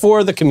 Do it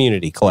for the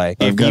community, Clay.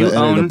 I've got to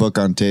edit a book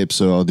on tape,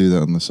 so I'll do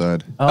that on the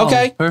side. Oh,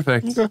 okay.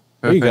 Perfect.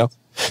 There you go.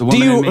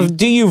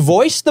 Do you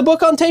voice the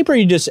book on tape, or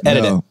you just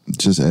edit it?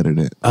 Just edit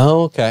it.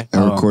 Oh, okay.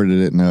 I recorded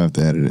it, now I have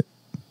to edit it.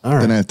 All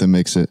right. Then I have to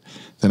mix it.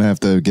 Then I have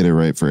to get it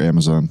right for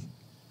Amazon.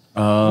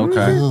 Oh,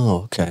 okay.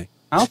 Oh, okay.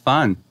 How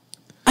fun.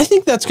 I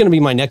think that's going to be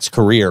my next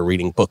career,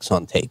 reading books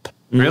on tape.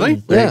 Really?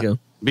 There you go.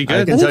 Be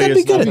good. I think I'd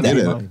be good at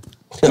that.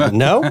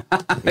 No?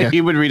 He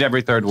would read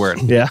every third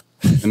word. Yeah.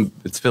 And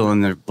it's fill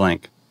in the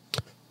blank.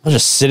 I'll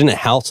just sit in a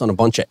house on a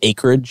bunch of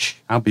acreage,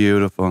 How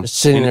beautiful. just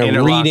sitting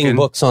there reading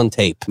books on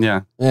tape.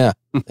 Yeah. Yeah.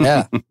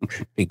 Yeah.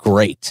 Be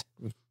great.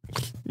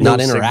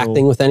 Not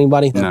interacting with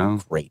anybody? That'd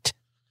be great.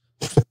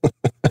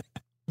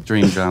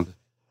 Dream job.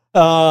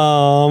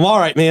 All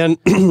right, man.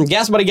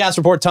 Gas Buddy Gas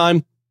Report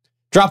time.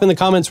 Drop in the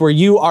comments where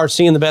you are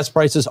seeing the best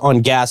prices on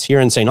gas here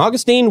in St.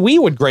 Augustine. We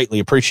would greatly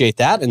appreciate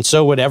that, and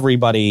so would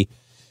everybody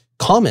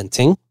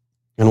commenting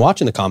and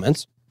watching the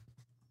comments.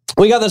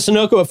 We got the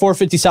Sunoco at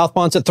 450 South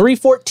Ponce at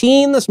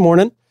 314 this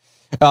morning.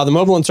 The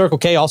Mobile and Circle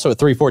K also at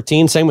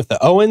 314. Same with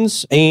the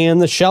Owens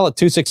and the Shell at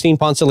 216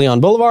 Ponce de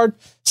Leon Boulevard.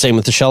 Same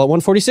with the Shell at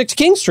 146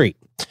 King Street.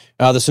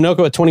 The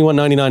Sunoco at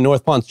 2199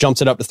 North Ponce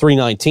jumps it up to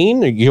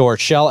 319. Your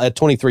Shell at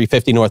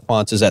 2350 North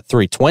Ponce is at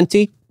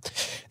 320.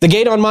 The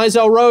gate on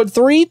Mizell Road,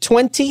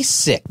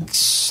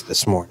 326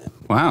 this morning.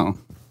 Wow.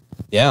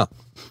 Yeah.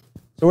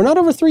 So we're not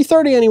over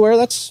 330 anywhere.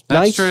 That's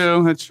nice.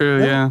 True. That's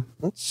true. Yeah.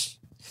 That's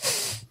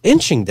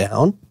inching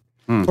down.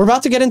 We're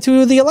about to get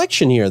into the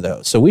election year,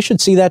 though, so we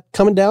should see that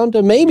coming down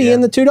to maybe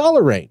in the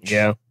 $2 range.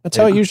 Yeah. That's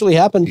how it usually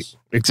happens.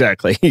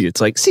 Exactly. It's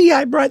like, see,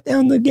 I brought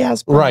down the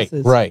gas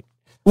prices. Right.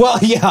 Well,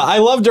 yeah, I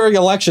love during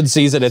election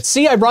season. It's,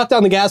 see, I brought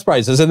down the gas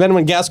prices. And then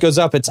when gas goes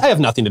up, it's, I have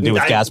nothing to do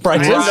with gas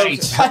prices. I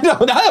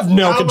have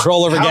no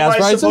control over gas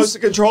prices. How am I supposed to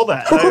control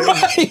that?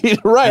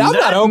 Right. I'm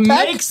not OPEC.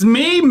 That makes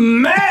me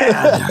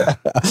mad.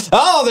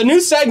 Oh, the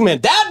new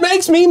segment. That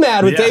makes me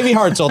mad with Davey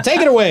Hartzell.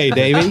 Take it away,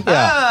 Davey.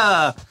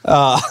 Yeah.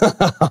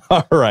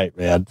 All right,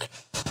 man.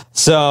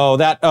 So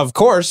that, of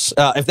course,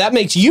 if that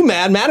makes you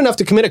mad enough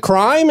to commit a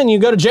crime and you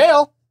go to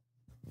jail,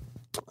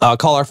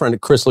 call our friend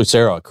Chris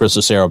Lucero at Chris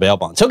Lucero Bail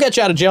Bonds. He'll get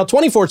you out of jail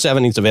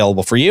 24/7. He's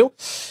available for you.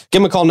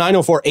 Give him a call,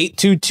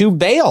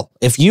 904-822-BAIL.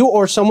 If you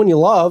or someone you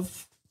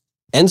love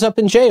ends up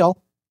in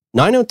jail,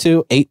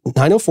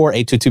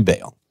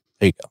 904-822-BAIL.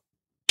 There you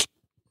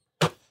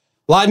go.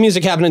 Live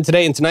music happening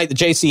today and tonight. The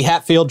JC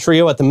Hatfield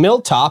Trio at the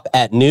Milltop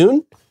at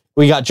noon.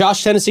 We got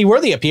Josh Tennessee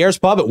Worthy at Pierre's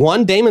Pub at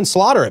 1. Damon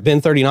Slaughter at Bin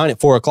 39 at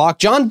 4 o'clock.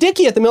 John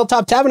Dickey at the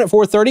Milltop Tavern at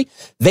 4:30.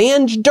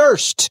 Vange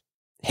Durst.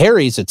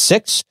 Harry's at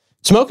 6.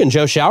 Smoking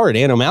Joe Shower at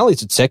Ann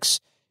O'Malley's at 6.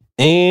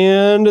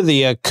 And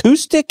the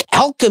Acoustic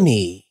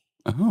Alchemy.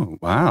 Oh,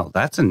 wow.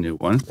 That's a new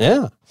one.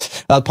 Yeah.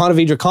 Ponte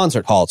Vedra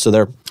Concert Hall. So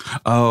they're...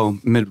 Oh,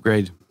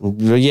 mid-grade.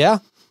 Yeah.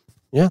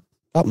 Yeah.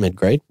 About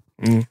mid-grade.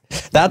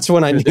 That's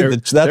when I need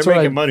that's they're when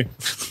making money.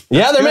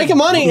 Yeah, they're making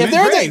money. If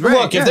they're Right,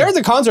 look, if they're at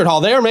the concert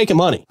hall, they are making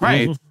money.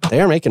 Right. They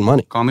are making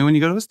money. Call me when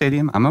you go to a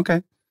stadium. I'm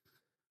okay.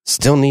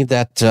 Still need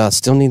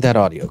that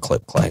audio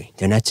clip, Clay.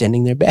 They're not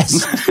sending their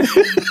best.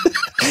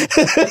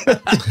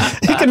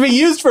 It could be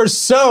used for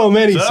so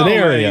many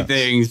scenarios. Many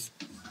things.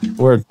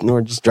 We're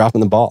just dropping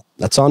the ball.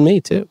 That's on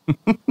me too.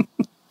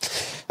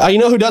 You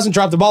know who doesn't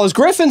drop the ball is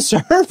Griffin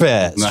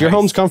Service. Nice. Your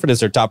home's comfort is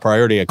their top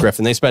priority at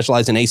Griffin. They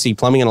specialize in AC,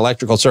 plumbing, and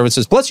electrical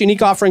services, plus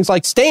unique offerings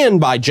like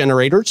standby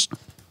generators,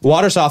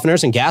 water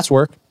softeners, and gas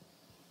work.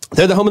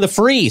 They're the home of the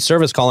free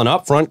service call and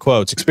upfront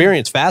quotes.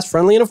 Experience fast,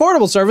 friendly, and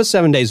affordable service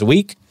 7 days a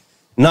week.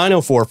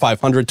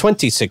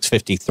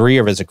 904-500-2653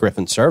 or visit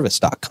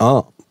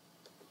griffinservice.com.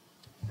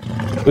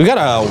 We've got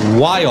a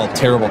wild,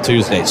 terrible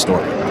Tuesday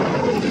story.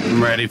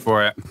 I'm ready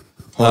for it.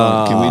 Hold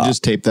on. Can we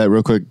just tape that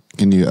real quick?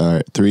 Can you? All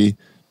right, 3,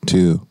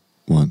 2,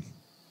 1.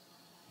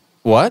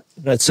 What?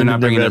 That's They're not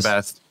bringing their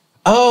best.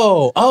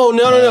 Oh,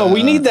 no.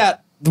 We need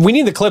that. We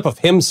need the clip of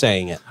him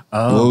saying it.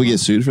 Will we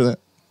get sued for that?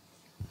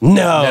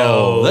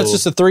 No. That's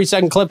just a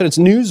 3-second clip and it's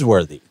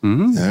newsworthy.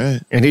 Mm-hmm. All right.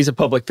 And he's a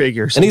public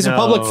figure. So And he's a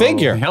public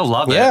figure. He'll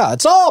love it. Yeah,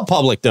 it's all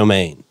public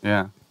domain.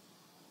 Yeah.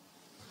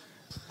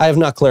 I have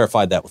not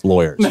clarified that with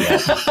lawyers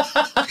yet.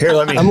 Here,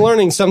 let me. I'm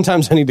learning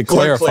sometimes I need to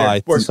clarify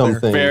some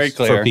things Very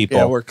clear. for people.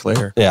 Yeah, we're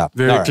clear. Yeah.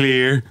 Very All right.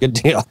 clear. Good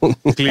deal.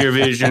 Clear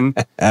vision.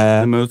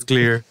 The most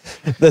clear.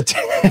 The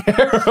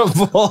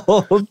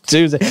terrible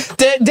Tuesday.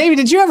 David,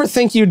 did you ever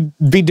think you'd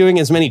be doing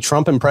as many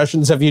Trump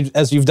impressions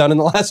as you've done in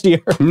the last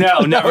year? No,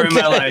 never in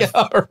my life.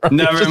 Right.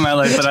 Never in my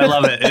life, but I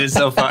love it. It is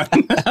so fun.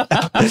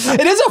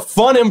 It is a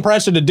fun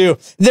impression to do.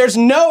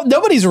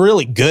 Nobody's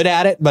really good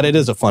at it, but it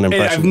is a fun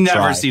impression. I've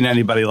never seen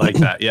anybody like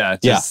that. Yeah.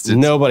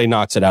 Nobody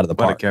knocks it out of the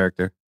What a park.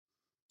 character.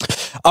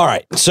 All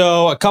right.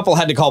 So a couple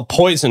had to call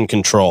poison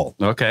control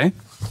Okay.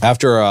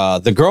 after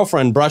the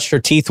girlfriend brushed her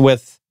teeth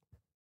with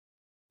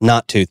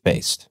not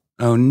toothpaste.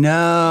 Oh,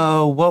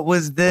 no. What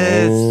was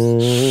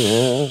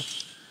this?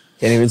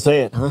 Can't even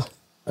say it, huh?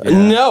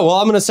 No, well,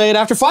 I'm going to say it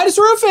after Fidus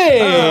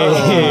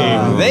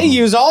Roofing. They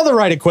use all the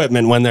right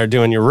equipment when they're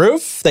doing your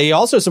roof. They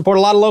also support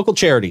a lot of local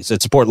charities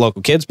that support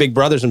local kids, big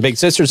brothers and big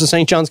sisters of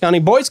St. Johns County,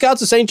 Boy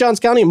Scouts of St. Johns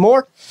County, and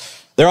more.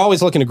 They're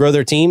always looking to grow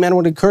their team and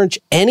would encourage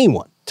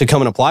anyone to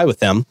come and apply with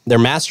them. They're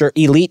master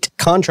elite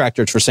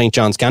contractors for St.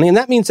 Johns County, and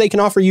that means they can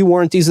offer you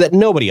warranties that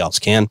nobody else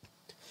can.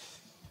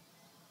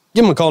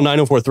 Give them a call,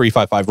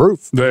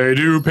 904-355-ROOF. They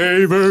do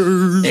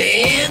pavers.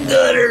 And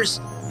gutters.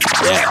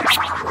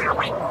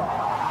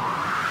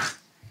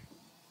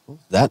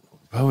 That.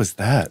 What was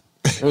that?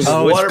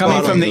 Oh, It's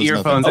coming from the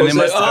earphones. And they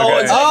must,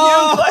 okay.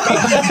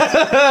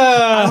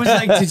 I was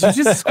like, did you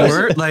just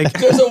squirt? Like,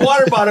 There's a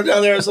water bottle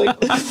down there. I was like,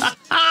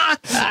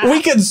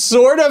 We can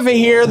sort of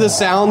hear the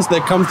sounds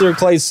that come through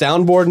Clay's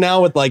soundboard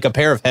now with like a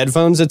pair of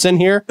headphones that's in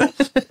here.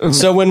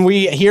 So when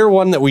we hear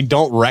one that we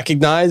don't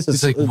recognize,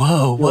 it's like,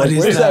 whoa, what is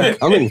where's that? that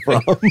coming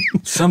from?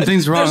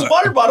 Something's wrong. there's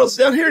water bottles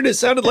down here, and it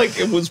sounded like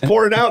it was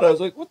pouring out. I was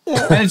like, what the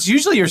hell? And it's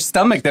usually your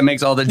stomach that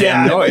makes all the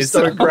damn My noise.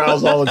 stomach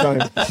growls all the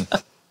time.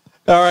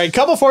 All right,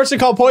 couple forced to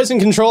call poison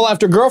control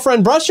after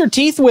girlfriend brushed her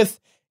teeth with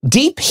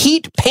deep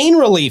heat pain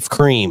relief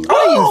cream.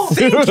 What are you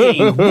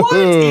thinking? What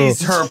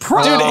is her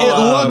problem? Dude, it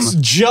looks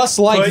just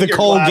like Put the your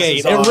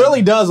Colgate. glasses It on.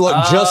 really does look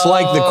just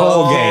like the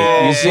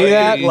Colgate. You see Put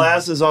that? your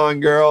glasses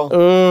on, girl.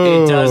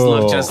 It does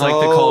look just like the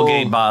Oh.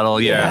 Colgate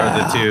bottle, yeah, or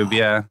the tube,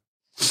 yeah.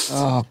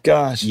 Oh,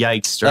 gosh.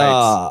 Yikes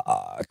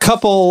strikes.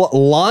 Couple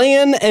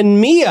Lion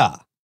and Mia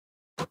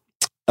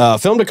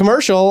filmed a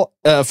commercial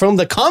from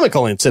the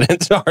comical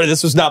incident. Sorry,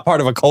 this was not part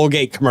of a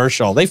Colgate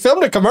commercial. They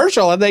filmed a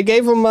commercial and they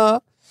gave him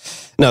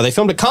they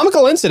filmed a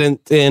comical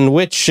incident in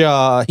which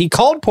he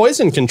called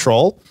poison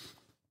control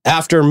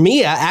after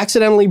Mia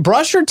accidentally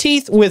brushed her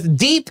teeth with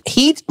deep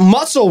heat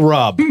muscle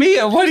rub.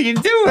 Mia, what are you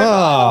doing?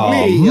 Oh,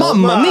 Mia,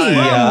 Mamma Mia.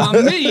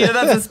 Mamma Mia,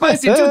 that's a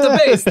spicy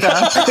toothpaste.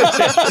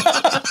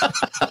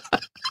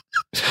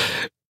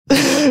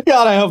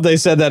 God, I hope they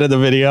said that in the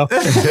video.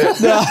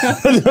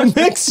 The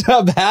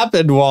mix-up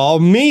happened while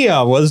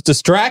Mia was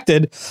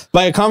distracted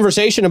by a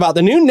conversation about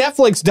the new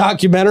Netflix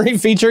documentary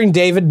featuring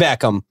David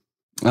Beckham.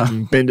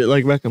 Bend it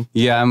like Beckham.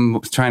 Yeah,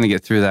 I'm trying to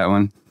get through that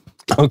one.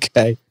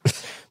 Okay.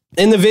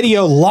 In the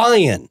video,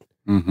 Lion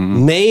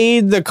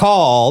made the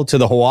call to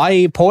the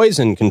Hawaii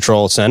Poison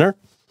Control Center,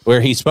 where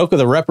he spoke with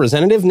a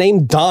representative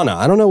named Donna.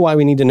 I don't know why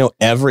we need to know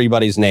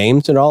everybody's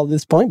names at all at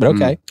this point, but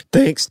okay.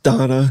 Thanks,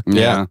 Donna.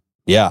 Yeah.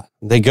 Yeah.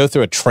 They go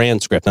through a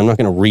transcript. I'm not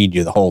going to read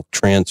you the whole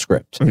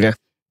transcript. Okay.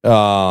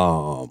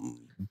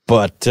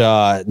 But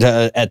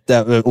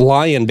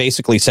Lion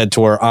basically said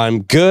to her,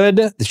 I'm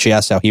good. She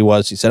asked how he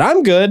was. He said,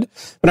 I'm good,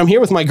 but I'm here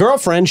with my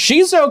girlfriend.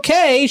 She's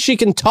okay. She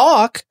can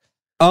talk.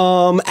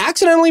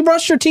 Accidentally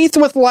brushed her teeth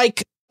with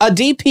like a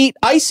deep heat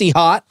icy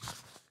hot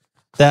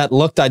that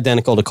looked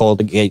identical to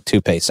Colgate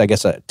toothpaste. I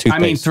guess a toothpaste. I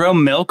mean, throw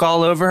milk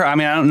all over. I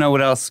mean, I don't know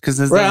what else. Because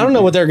Right, I don't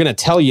know what they're going to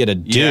tell you to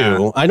do.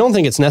 Yeah. I don't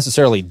think it's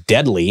necessarily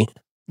deadly.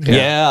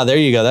 Yeah, there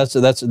you go.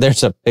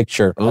 There's a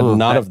picture, Ooh,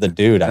 not that- of the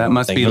dude. I that don't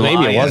must think, be but maybe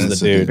Lion. it was That's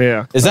the the dude. dude.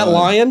 Yeah. Is that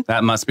Lion?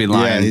 That must be Yeah,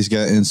 Lion. he's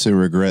got instant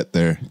regret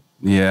there.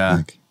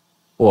 Yeah.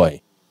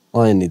 Boy,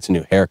 Lion needs a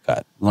new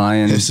haircut.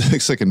 Lion. It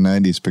looks like a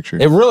 90s picture.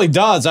 It really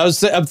does. I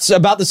was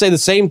about to say the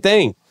same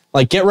thing.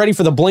 Like, get ready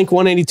for the Blink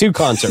 182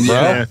 concert, bro.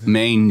 Yeah.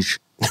 Mange.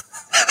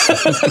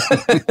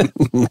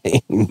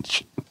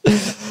 Mange.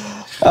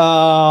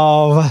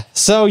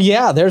 So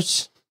yeah, there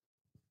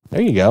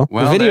you go.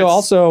 Well, the video that's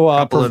also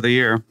Couple of the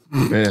year.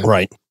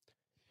 right.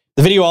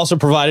 The video also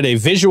provided a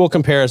visual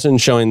comparison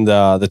showing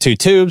the two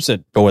tubes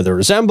that bore the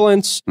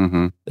resemblance.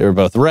 Mm-hmm. They were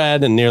both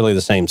red and nearly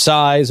the same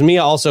size.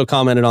 Mia also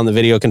commented on the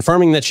video,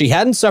 confirming that she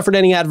hadn't suffered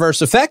any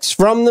adverse effects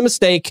from the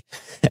mistake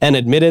and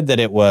admitted that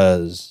it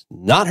was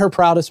not her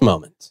proudest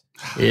moment.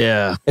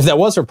 Yeah. If that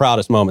was her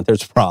proudest moment,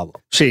 there's a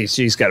problem.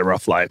 She's got a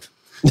rough life.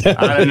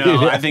 I don't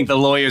know. I think the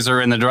lawyers are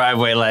in the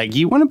driveway like,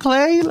 you want to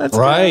play? Let's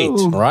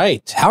go.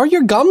 Right. How are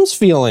your gums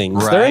feeling?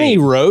 Is there any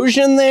Right.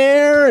 erosion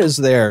there?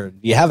 Do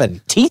you have any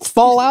teeth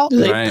fall out? Do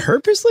they Right.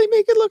 purposely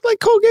make it look like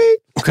Colgate?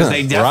 Because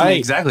they definitely, Right.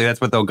 exactly, that's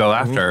what they'll go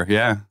after.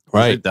 Yeah.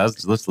 Right. It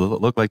does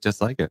look like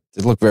just like it.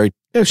 It looked very.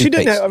 No, she didn't.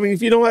 toothpaste. Have, I mean,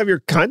 if you don't have your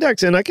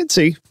contacts in, I can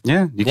see.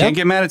 Yeah. You can't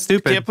get mad at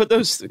stupid. Can't put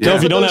those. So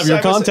if you don't have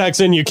your contacts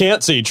in, you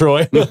can't see,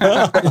 Troy.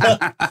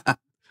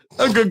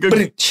 Oh,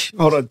 good.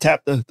 Hold on,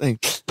 tap the thing.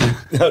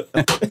 That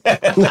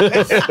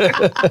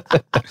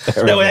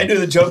way I knew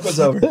the joke was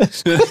over.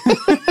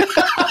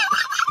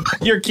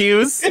 Your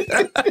cues.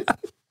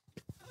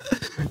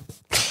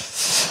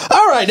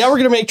 All right, now we're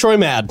going to make Troy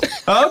mad.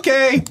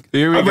 Okay.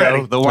 Here we go.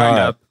 ready. The wind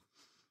up.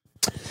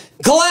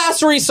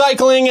 Glass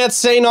recycling at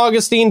St.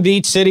 Augustine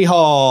Beach City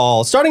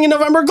Hall. Starting in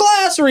November,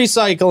 glass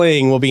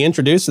recycling will be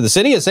introduced to the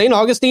city of St.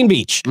 Augustine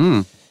Beach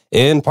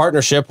in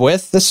partnership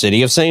with the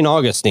city of St.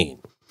 Augustine.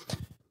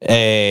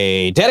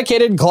 A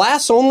dedicated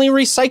glass-only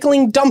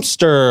recycling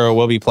dumpster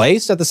will be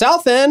placed at the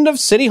south end of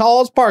City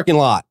Hall's parking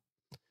lot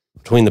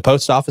between the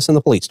post office and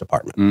the police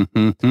department.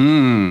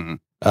 Going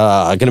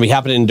to be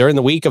happening during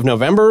the week of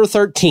November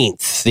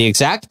 13th. The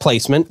exact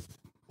placement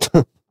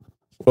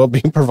will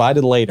be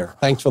provided later.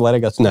 Thanks for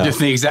letting us know. Just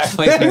the exact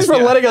placement. Thanks for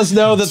letting us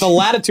know that the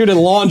latitude and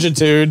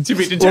longitude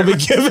will be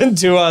given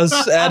to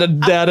us at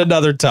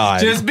another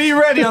time. Just be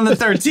ready on the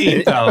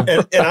 13th, though.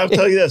 And I'll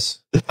tell you this.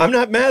 I'm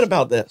not mad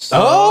about this.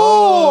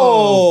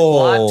 Oh!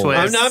 Plot twist.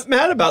 I'm not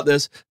mad about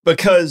this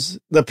because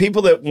the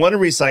people that want to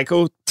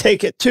recycle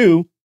take it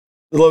to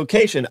the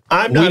location.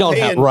 I'm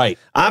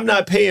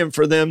not paying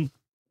for them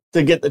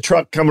to get the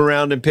truck come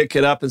around and pick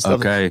it up and stuff.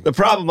 Okay. The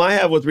problem I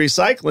have with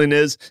recycling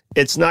is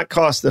it's not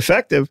cost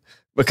effective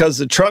because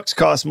the trucks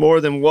cost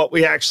more than what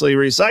we actually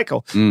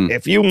recycle.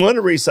 If you want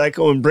to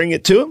recycle and bring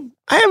it to them,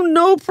 I have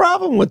no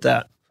problem with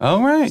that.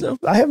 All right. So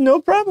I have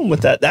no problem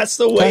with that. That's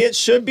the way it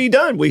should be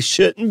done. We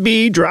shouldn't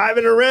be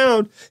driving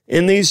around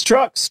in these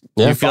trucks.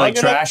 Yeah. You feel like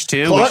trash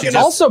too? It's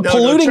also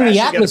polluting the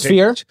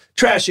atmosphere.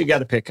 Trash you got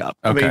to pick up.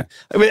 Okay.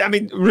 I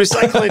mean,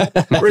 recycling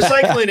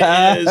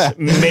is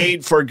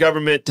made for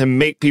government to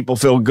make people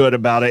feel good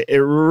about it. It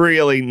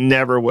really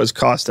never was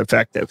cost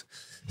effective.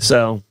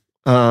 So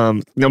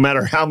no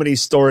matter how many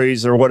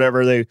stories or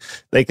whatever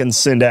they can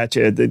send at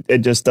you, it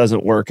just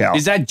doesn't work out.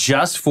 Is that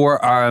just for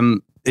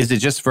Is it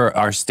just for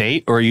our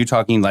state, or are you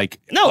talking like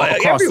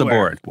across the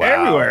board? Wow.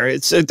 Everywhere.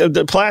 It's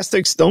the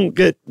plastics don't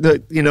get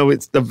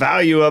it's the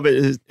value of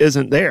it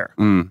isn't there.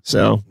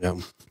 So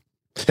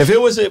if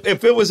it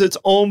was its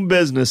own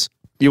business,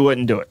 you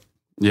wouldn't do it.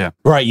 Yeah,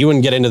 right. You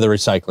wouldn't get into the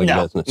recycling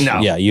business.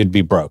 No. Yeah, you'd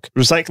be broke.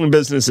 Recycling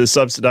business is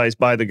subsidized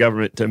by the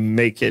government to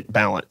make it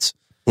balance.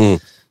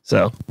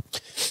 So,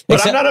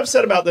 but I'm not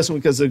upset about this one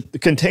because the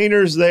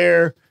container's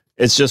there.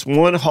 It's just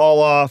one haul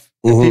off.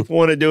 If people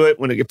want to do it,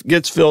 when it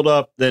gets filled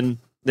up, then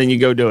you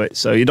go do it.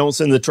 So you don't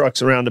send the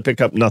trucks around to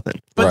pick up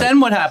nothing. But then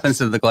what happens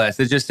to the glass?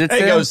 It just sits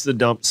there? It goes to the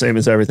dump, same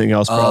as everything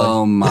else. Probably.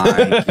 Oh my God.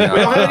 We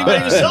don't have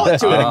anybody to sell it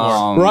to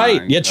anymore.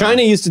 Right. Yeah,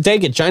 China used to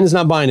take it. China's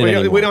not buying it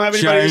anymore. We don't have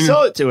anybody to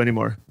sell it to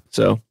anymore.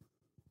 So.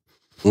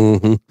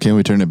 Can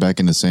we turn it back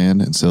into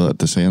sand and sell it at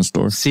the sand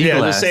store?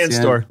 The sand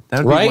store.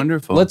 That would be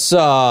wonderful. Let's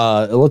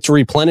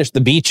replenish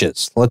the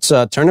beaches. Let's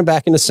turn it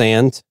back into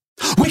sand.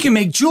 We can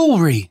make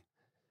jewelry.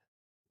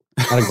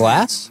 Out of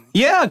glass?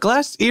 Yeah,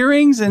 glass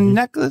earrings and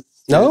necklaces.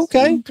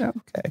 Okay.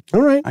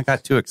 All right. I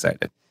got too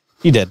excited.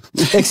 You did.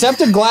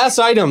 Accepted glass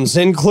items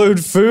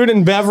include food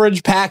and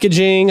beverage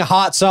packaging,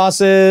 hot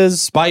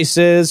sauces,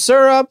 spices,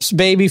 syrups,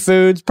 baby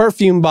foods,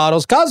 perfume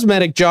bottles,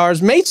 cosmetic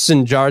jars,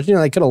 mason jars. You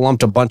know, they could have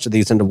lumped a bunch of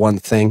these into one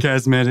thing.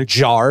 Cosmetic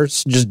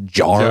jars, just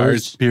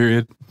jars.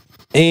 Period.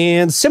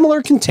 And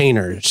similar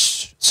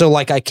containers. So,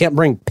 like, I can't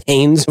bring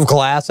panes of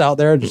glass out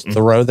there, just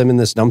throw them in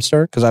this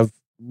dumpster because I've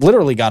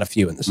literally got a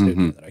few in the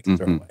studio that I can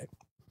throw away.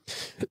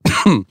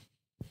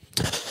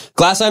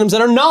 Glass items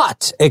that are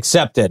not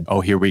accepted. Oh,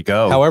 here we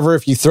go. However,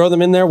 if you throw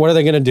them in there, what are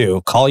they going to do?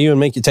 Call you and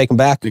make you take them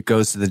back? It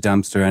goes to the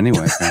dumpster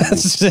anyway.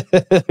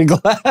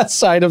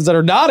 Glass items that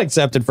are not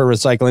accepted for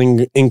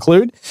recycling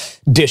include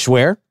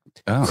dishware,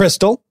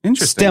 crystal,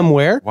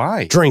 stemware,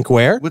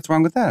 drinkware. What's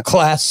wrong with that?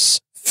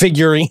 Glass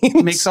figurines.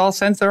 Makes all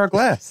sense. They're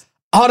glass.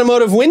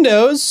 Automotive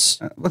windows,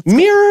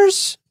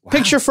 mirrors,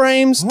 picture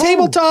frames,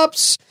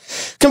 tabletops,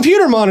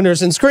 computer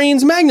monitors and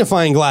screens,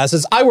 magnifying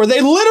glasses, eyewear.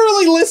 They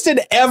literally listed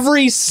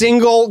every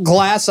single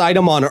glass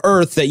item on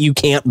Earth that you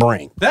can't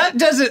bring. That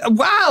doesn't.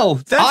 Wow.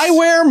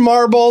 Eyewear,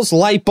 marbles,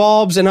 light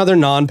bulbs, and other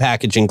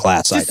non-packaging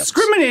glass items.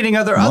 Discriminating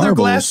other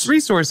glass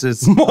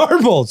resources.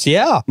 Marbles.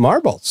 Yeah,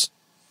 marbles.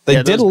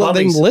 They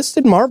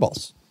listed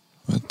marbles.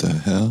 What the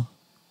hell?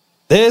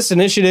 This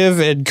initiative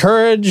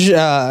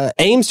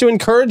aims to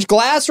encourage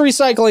glass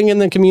recycling in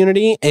the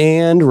community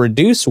and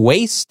reduce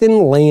waste in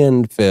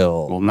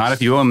landfill. Well, not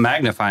if you own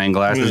magnifying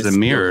glasses and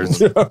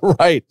mirrors.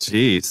 Right.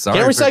 Jeez, sorry.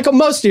 Can't recycle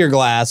most of your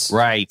glass.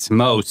 Right,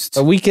 most.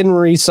 But we can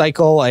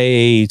recycle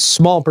a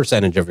small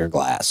percentage of your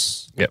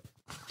glass. Yep.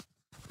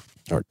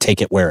 Or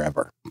take it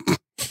wherever.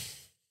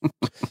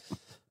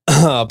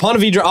 Ponte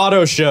Vedra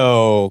Auto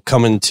Show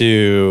coming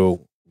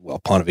to,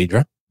 Ponte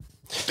Vedra.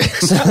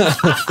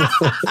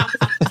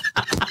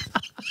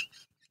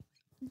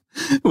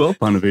 Well,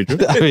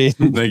 Pontevedra. I mean,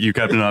 Thank you,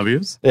 Captain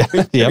Obvious. yep,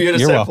 You're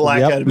you're welcome. black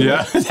Yep. out of it.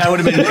 Yeah, that would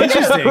have been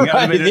interesting.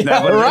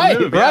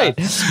 Right.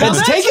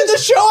 It's taking the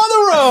show on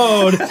the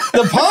road.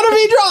 The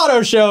Pontevedra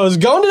Auto Show is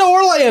going to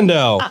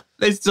Orlando.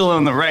 They still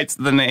own the rights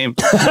to the name.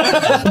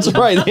 That's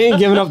right. They ain't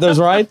giving up those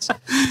rights.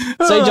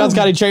 St. Johns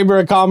County Chamber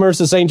of Commerce,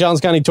 the St. Johns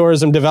County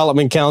Tourism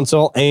Development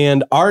Council,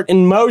 and Art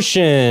in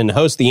Motion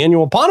host the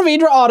annual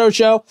Pontevedra Auto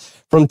Show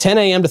from 10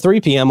 a.m. to 3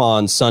 p.m.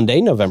 on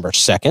Sunday, November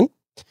 2nd,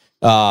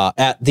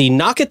 at the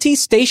Nocatee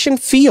Station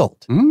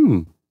Field.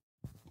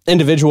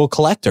 Individual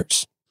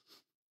collectors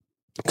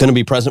going to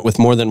be present with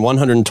more than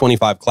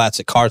 125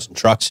 classic cars and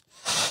trucks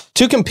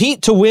to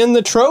compete to win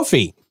the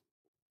trophy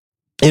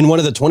in one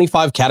of the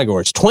 25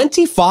 categories.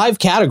 25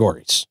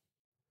 categories.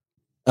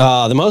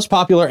 The most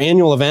popular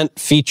annual event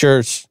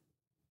features...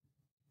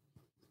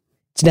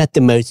 It's not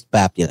the most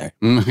popular.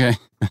 Okay.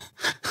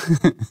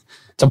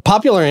 It's a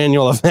popular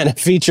annual event. It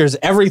features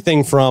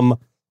everything from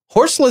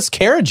horseless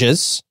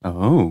carriages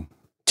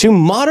to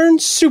modern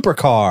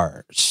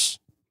supercars.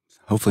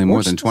 Hopefully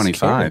more than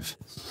 25.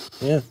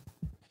 Yeah.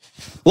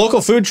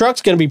 Local food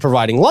trucks going to be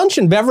providing lunch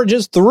and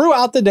beverages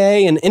throughout the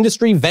day, and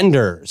industry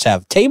vendors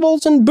have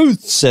tables and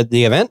booths at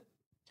the event.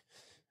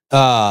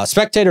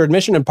 Spectator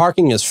admission and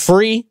parking is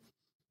free.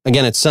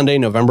 Again, it's Sunday,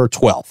 November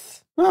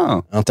 12th.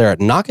 Oh. Out there at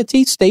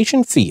Nocatee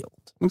Station Field.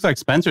 Looks like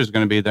Spencer's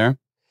going to be there.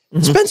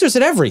 Spencer's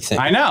at everything.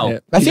 I know. Yeah.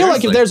 I feel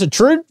like if there's a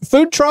true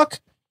food truck,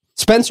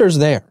 Spencer's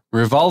there.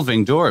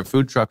 Revolving door,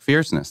 food truck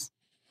fierceness.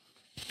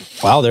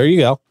 Wow, there you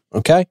go.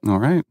 Okay. All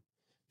right.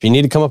 If you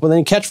need to come up with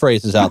any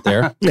catchphrases out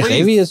there,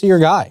 Davey is your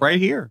guy. Right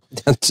here.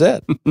 That's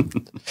it.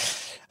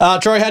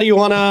 Troy, how do you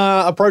want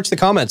to approach the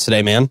comments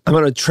today, man? I'm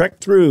going to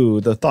trek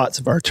through the thoughts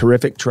of our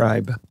terrific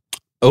tribe.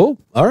 Oh,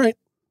 all right.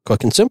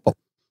 Quick and simple.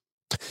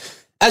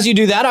 As you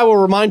do that, I will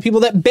remind people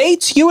that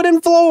Bates, Hewitt,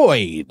 and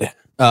Floyd,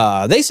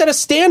 they set a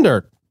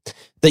standard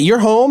that your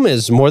home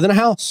is more than a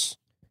house.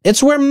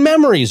 It's where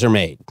memories are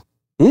made.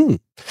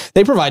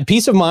 They provide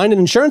peace of mind and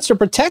insurance to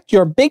protect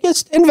your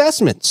biggest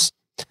investments.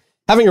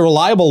 Having a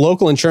reliable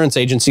local insurance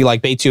agency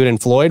like Bates, Hewitt,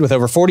 and Floyd with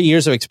over 40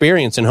 years of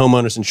experience in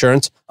homeowners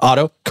insurance,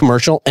 auto,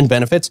 commercial, and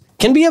benefits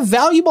can be a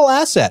valuable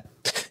asset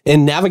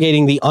in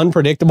navigating the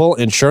unpredictable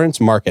insurance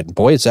market.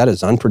 Boy, is that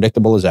as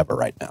unpredictable as ever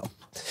right now.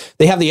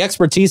 They have the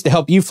expertise to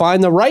help you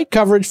find the right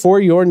coverage for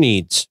your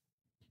needs.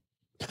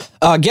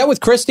 Get with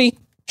Christy.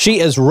 She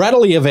is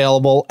readily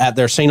available at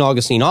their St.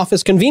 Augustine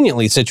office,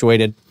 conveniently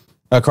situated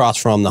across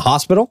from the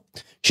hospital.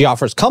 She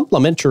offers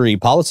complimentary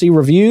policy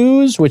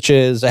reviews, which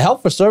is a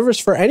helpful service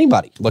for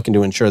anybody looking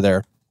to ensure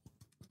their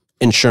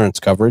insurance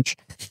coverage.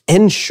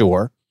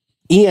 Ensure,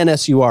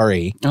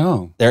 E-N-S-U-R-E.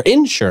 Oh. Their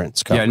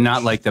insurance coverage. Yeah,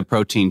 not like the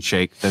protein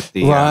shake that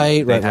they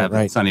Right, have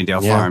at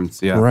Sunnydale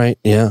Farms. Yeah. Right,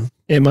 yeah.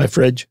 In my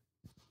fridge.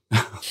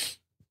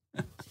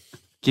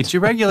 Keeps you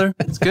regular.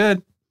 It's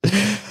good. Give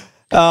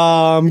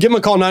them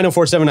a call,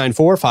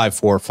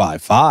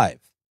 904-794-5455.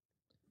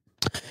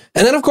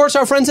 And then, of course,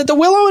 our friends at the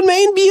Willow and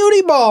Maine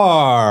Beauty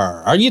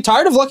Bar. Are you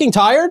tired of looking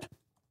tired?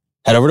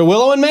 Head over to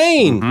Willow and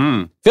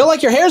Maine. Feel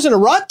like your hair's in a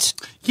rut?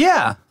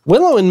 Yeah.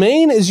 Willow and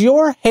Maine is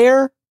your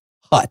hair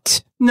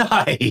hut.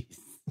 Nice.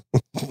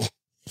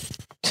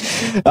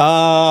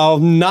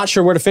 Not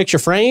sure where to fix your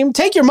frame?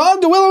 Take your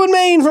mug to Willow and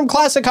Maine. From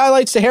classic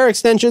highlights to hair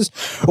extensions.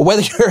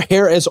 Whether your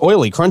hair is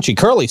oily, crunchy,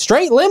 curly,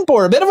 straight, limp,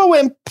 or a bit of a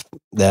wimp,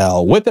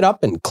 they'll whip it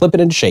up and clip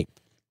it into shape.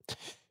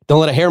 Don't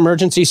let a hair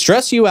emergency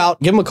stress you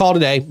out. Give them a call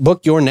today.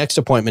 Book your next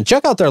appointment.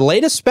 Check out their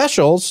latest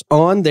specials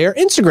on their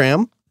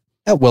Instagram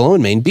at Willow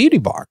and Maine Beauty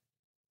Bar.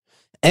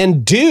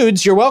 And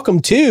dudes, you're welcome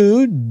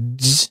too.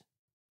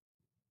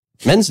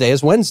 Men's Day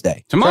is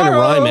Wednesday. Tomorrow. Trying to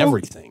rhyme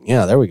everything.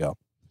 Yeah, there we go.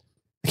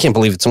 I can't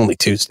believe it's only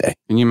Tuesday.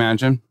 Can you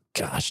imagine?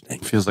 Gosh, dang.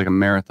 It feels like a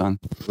marathon.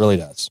 It really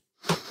does.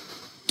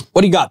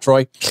 What do you got,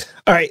 Troy?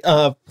 All right.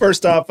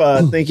 First off,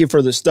 thank you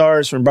for the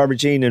stars from Barbara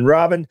Jean and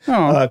Robin.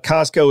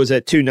 Costco is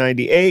at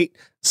 $2.98.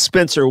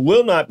 Spencer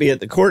will not be at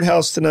the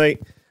courthouse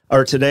tonight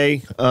or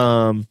today,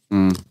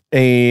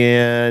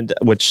 and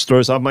which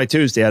throws off my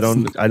Tuesday. I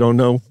don't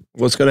know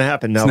what's going to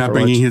happen now. He's not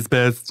bringing his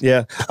best.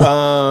 Yeah.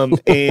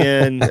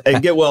 And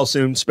get well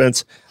soon,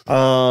 Spence.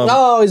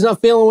 He's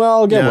not feeling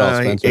well. Get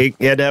well, Spencer. He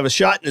had to have a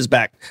shot in his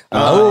back.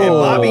 And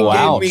Bobby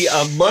gave me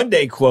a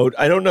Monday quote.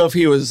 I don't know if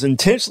he was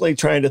intentionally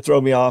trying to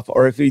throw me off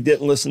or if he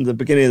didn't listen to the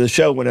beginning of the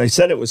show when I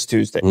said it was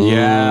Tuesday.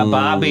 Yeah,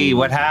 Bobby,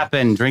 what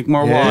happened? Drink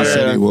more He water.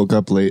 said he woke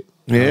up late.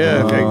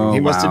 Yeah, he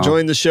must have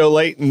joined the show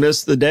late and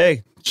missed the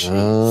day.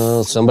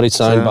 Somebody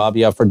signed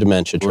Bobby up for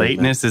dementia treatment.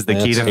 Lateness is the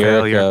key to Here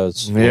failure. it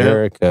goes.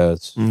 Here it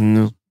goes.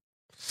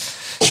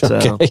 So,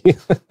 Okay.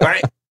 all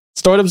right.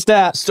 Stardom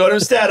stat. Stardom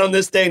stat on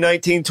this day,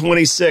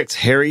 1926.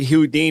 Harry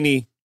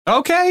Houdini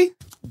Okay.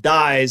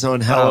 dies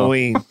on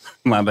Halloween.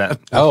 My bad.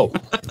 Oh,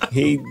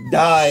 He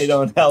died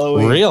on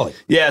Halloween. really?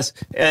 Yes,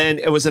 and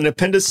it was an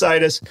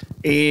appendicitis,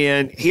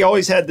 and he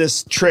always had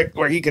this trick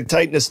where he could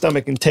tighten his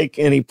stomach and take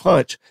any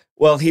punch.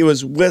 Well, he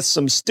was with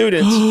some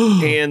students,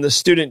 and the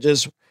student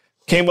just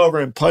came over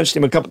and punched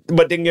him a couple,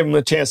 but didn't give him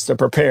a chance to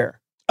prepare.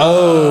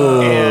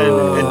 Oh.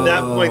 And at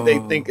that point, they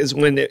think is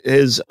when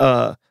his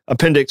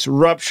appendix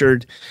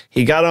ruptured.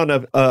 He got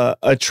on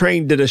a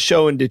train, did a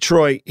show in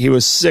Detroit. He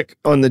was sick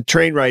on the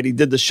train ride. He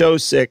did the show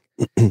sick,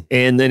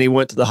 and then he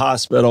went to the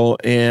hospital,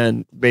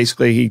 and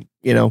basically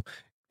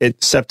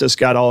sepsis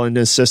got all in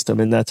his system,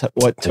 and that's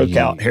what took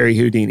out Harry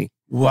Houdini.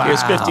 Wow. He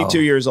was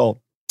 52 years old.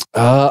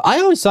 I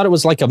always thought it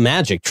was like a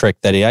magic trick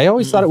I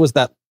always thought it was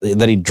that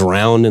he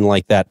drowned in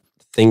like that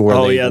thing where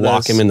they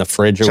lock him in the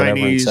fridge or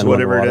Chinese,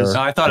 whatever it is.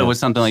 I thought it was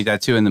something like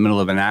that too, in the middle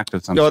of an act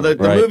of some No, sort.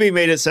 the movie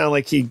made it sound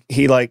like he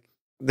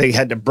they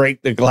had to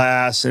break the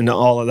glass and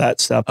all of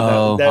that stuff.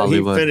 Oh, he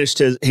Hollywood.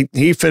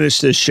 he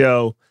finished his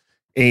show,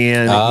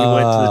 and he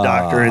went to the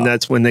doctor, and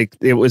that's when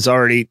it was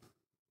already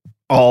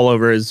all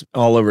over his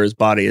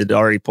body. It had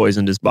already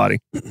poisoned his body.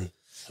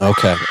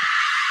 Okay.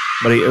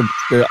 But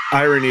the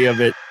irony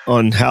of it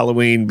on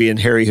Halloween being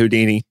Harry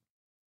Houdini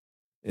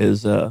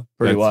is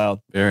pretty wild.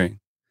 Very.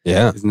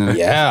 Yeah. Isn't it?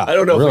 Yeah. I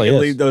don't know it if really we can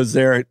is. leave those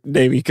there,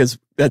 Davey, because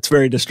that's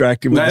very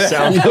distracting when the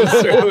sound comes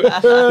through.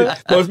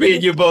 Both me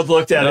and you both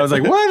looked at it. I was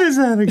like, what is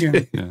that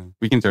again? Yeah,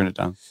 we can turn it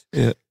down.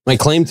 Yeah. My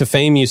claim to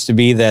fame used to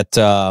be that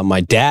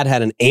my dad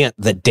had an aunt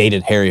that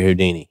dated Harry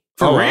Houdini.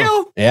 For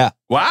real? Yeah.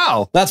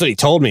 Wow. That's what he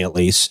told me, at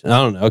least. I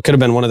don't know. It could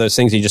have been one of those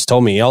things he just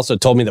told me. He also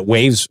told me that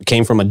waves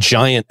came from a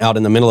giant out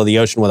in the middle of the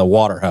ocean with a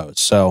water hose.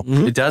 So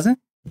It doesn't?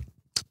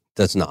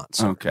 that's not.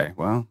 So. Okay,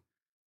 well.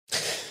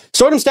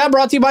 Stordom Stab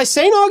brought to you by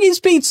St. Augie's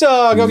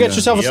Pizza. Go get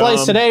yourself a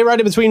slice today, right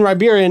in between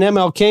Riberia and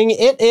ML King.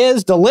 It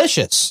is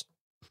delicious.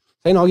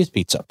 St. Augie's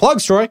Pizza.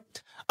 Plugs, Troy.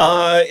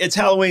 It's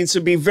Halloween, so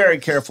be very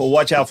careful.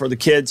 Watch out for the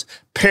kids.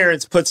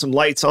 Parents, put some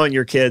lights on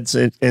your kids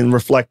and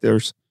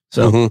reflectors.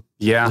 So,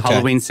 Yeah, Okay.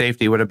 Halloween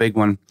safety. What a big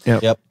one.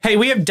 Yep. Hey,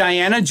 we have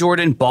Diana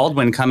Jordan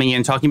Baldwin coming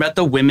in talking about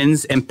the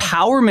Women's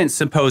Empowerment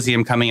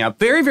Symposium coming up.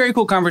 Very, very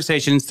cool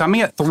conversation. It's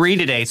coming at 3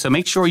 today, so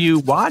make sure you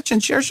watch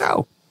and share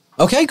show.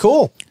 Okay,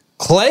 cool.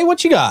 Clay,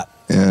 what you got?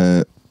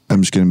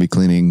 I'm just going to be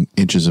cleaning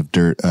inches of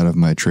dirt out of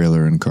my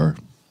trailer and car.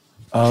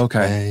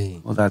 Okay.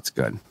 Well, that's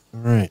good.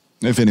 All right.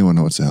 If anyone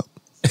wants to help.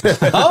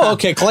 Oh,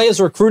 okay. Clay is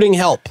recruiting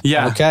help.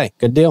 Yeah. Okay,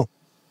 good deal.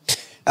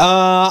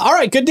 All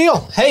right, good deal.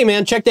 Hey,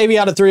 man, check Davey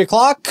out at 3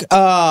 o'clock.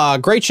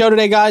 Great show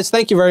today, guys.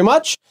 Thank you very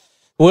much.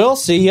 We'll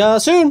see you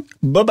soon.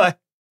 bye-bye.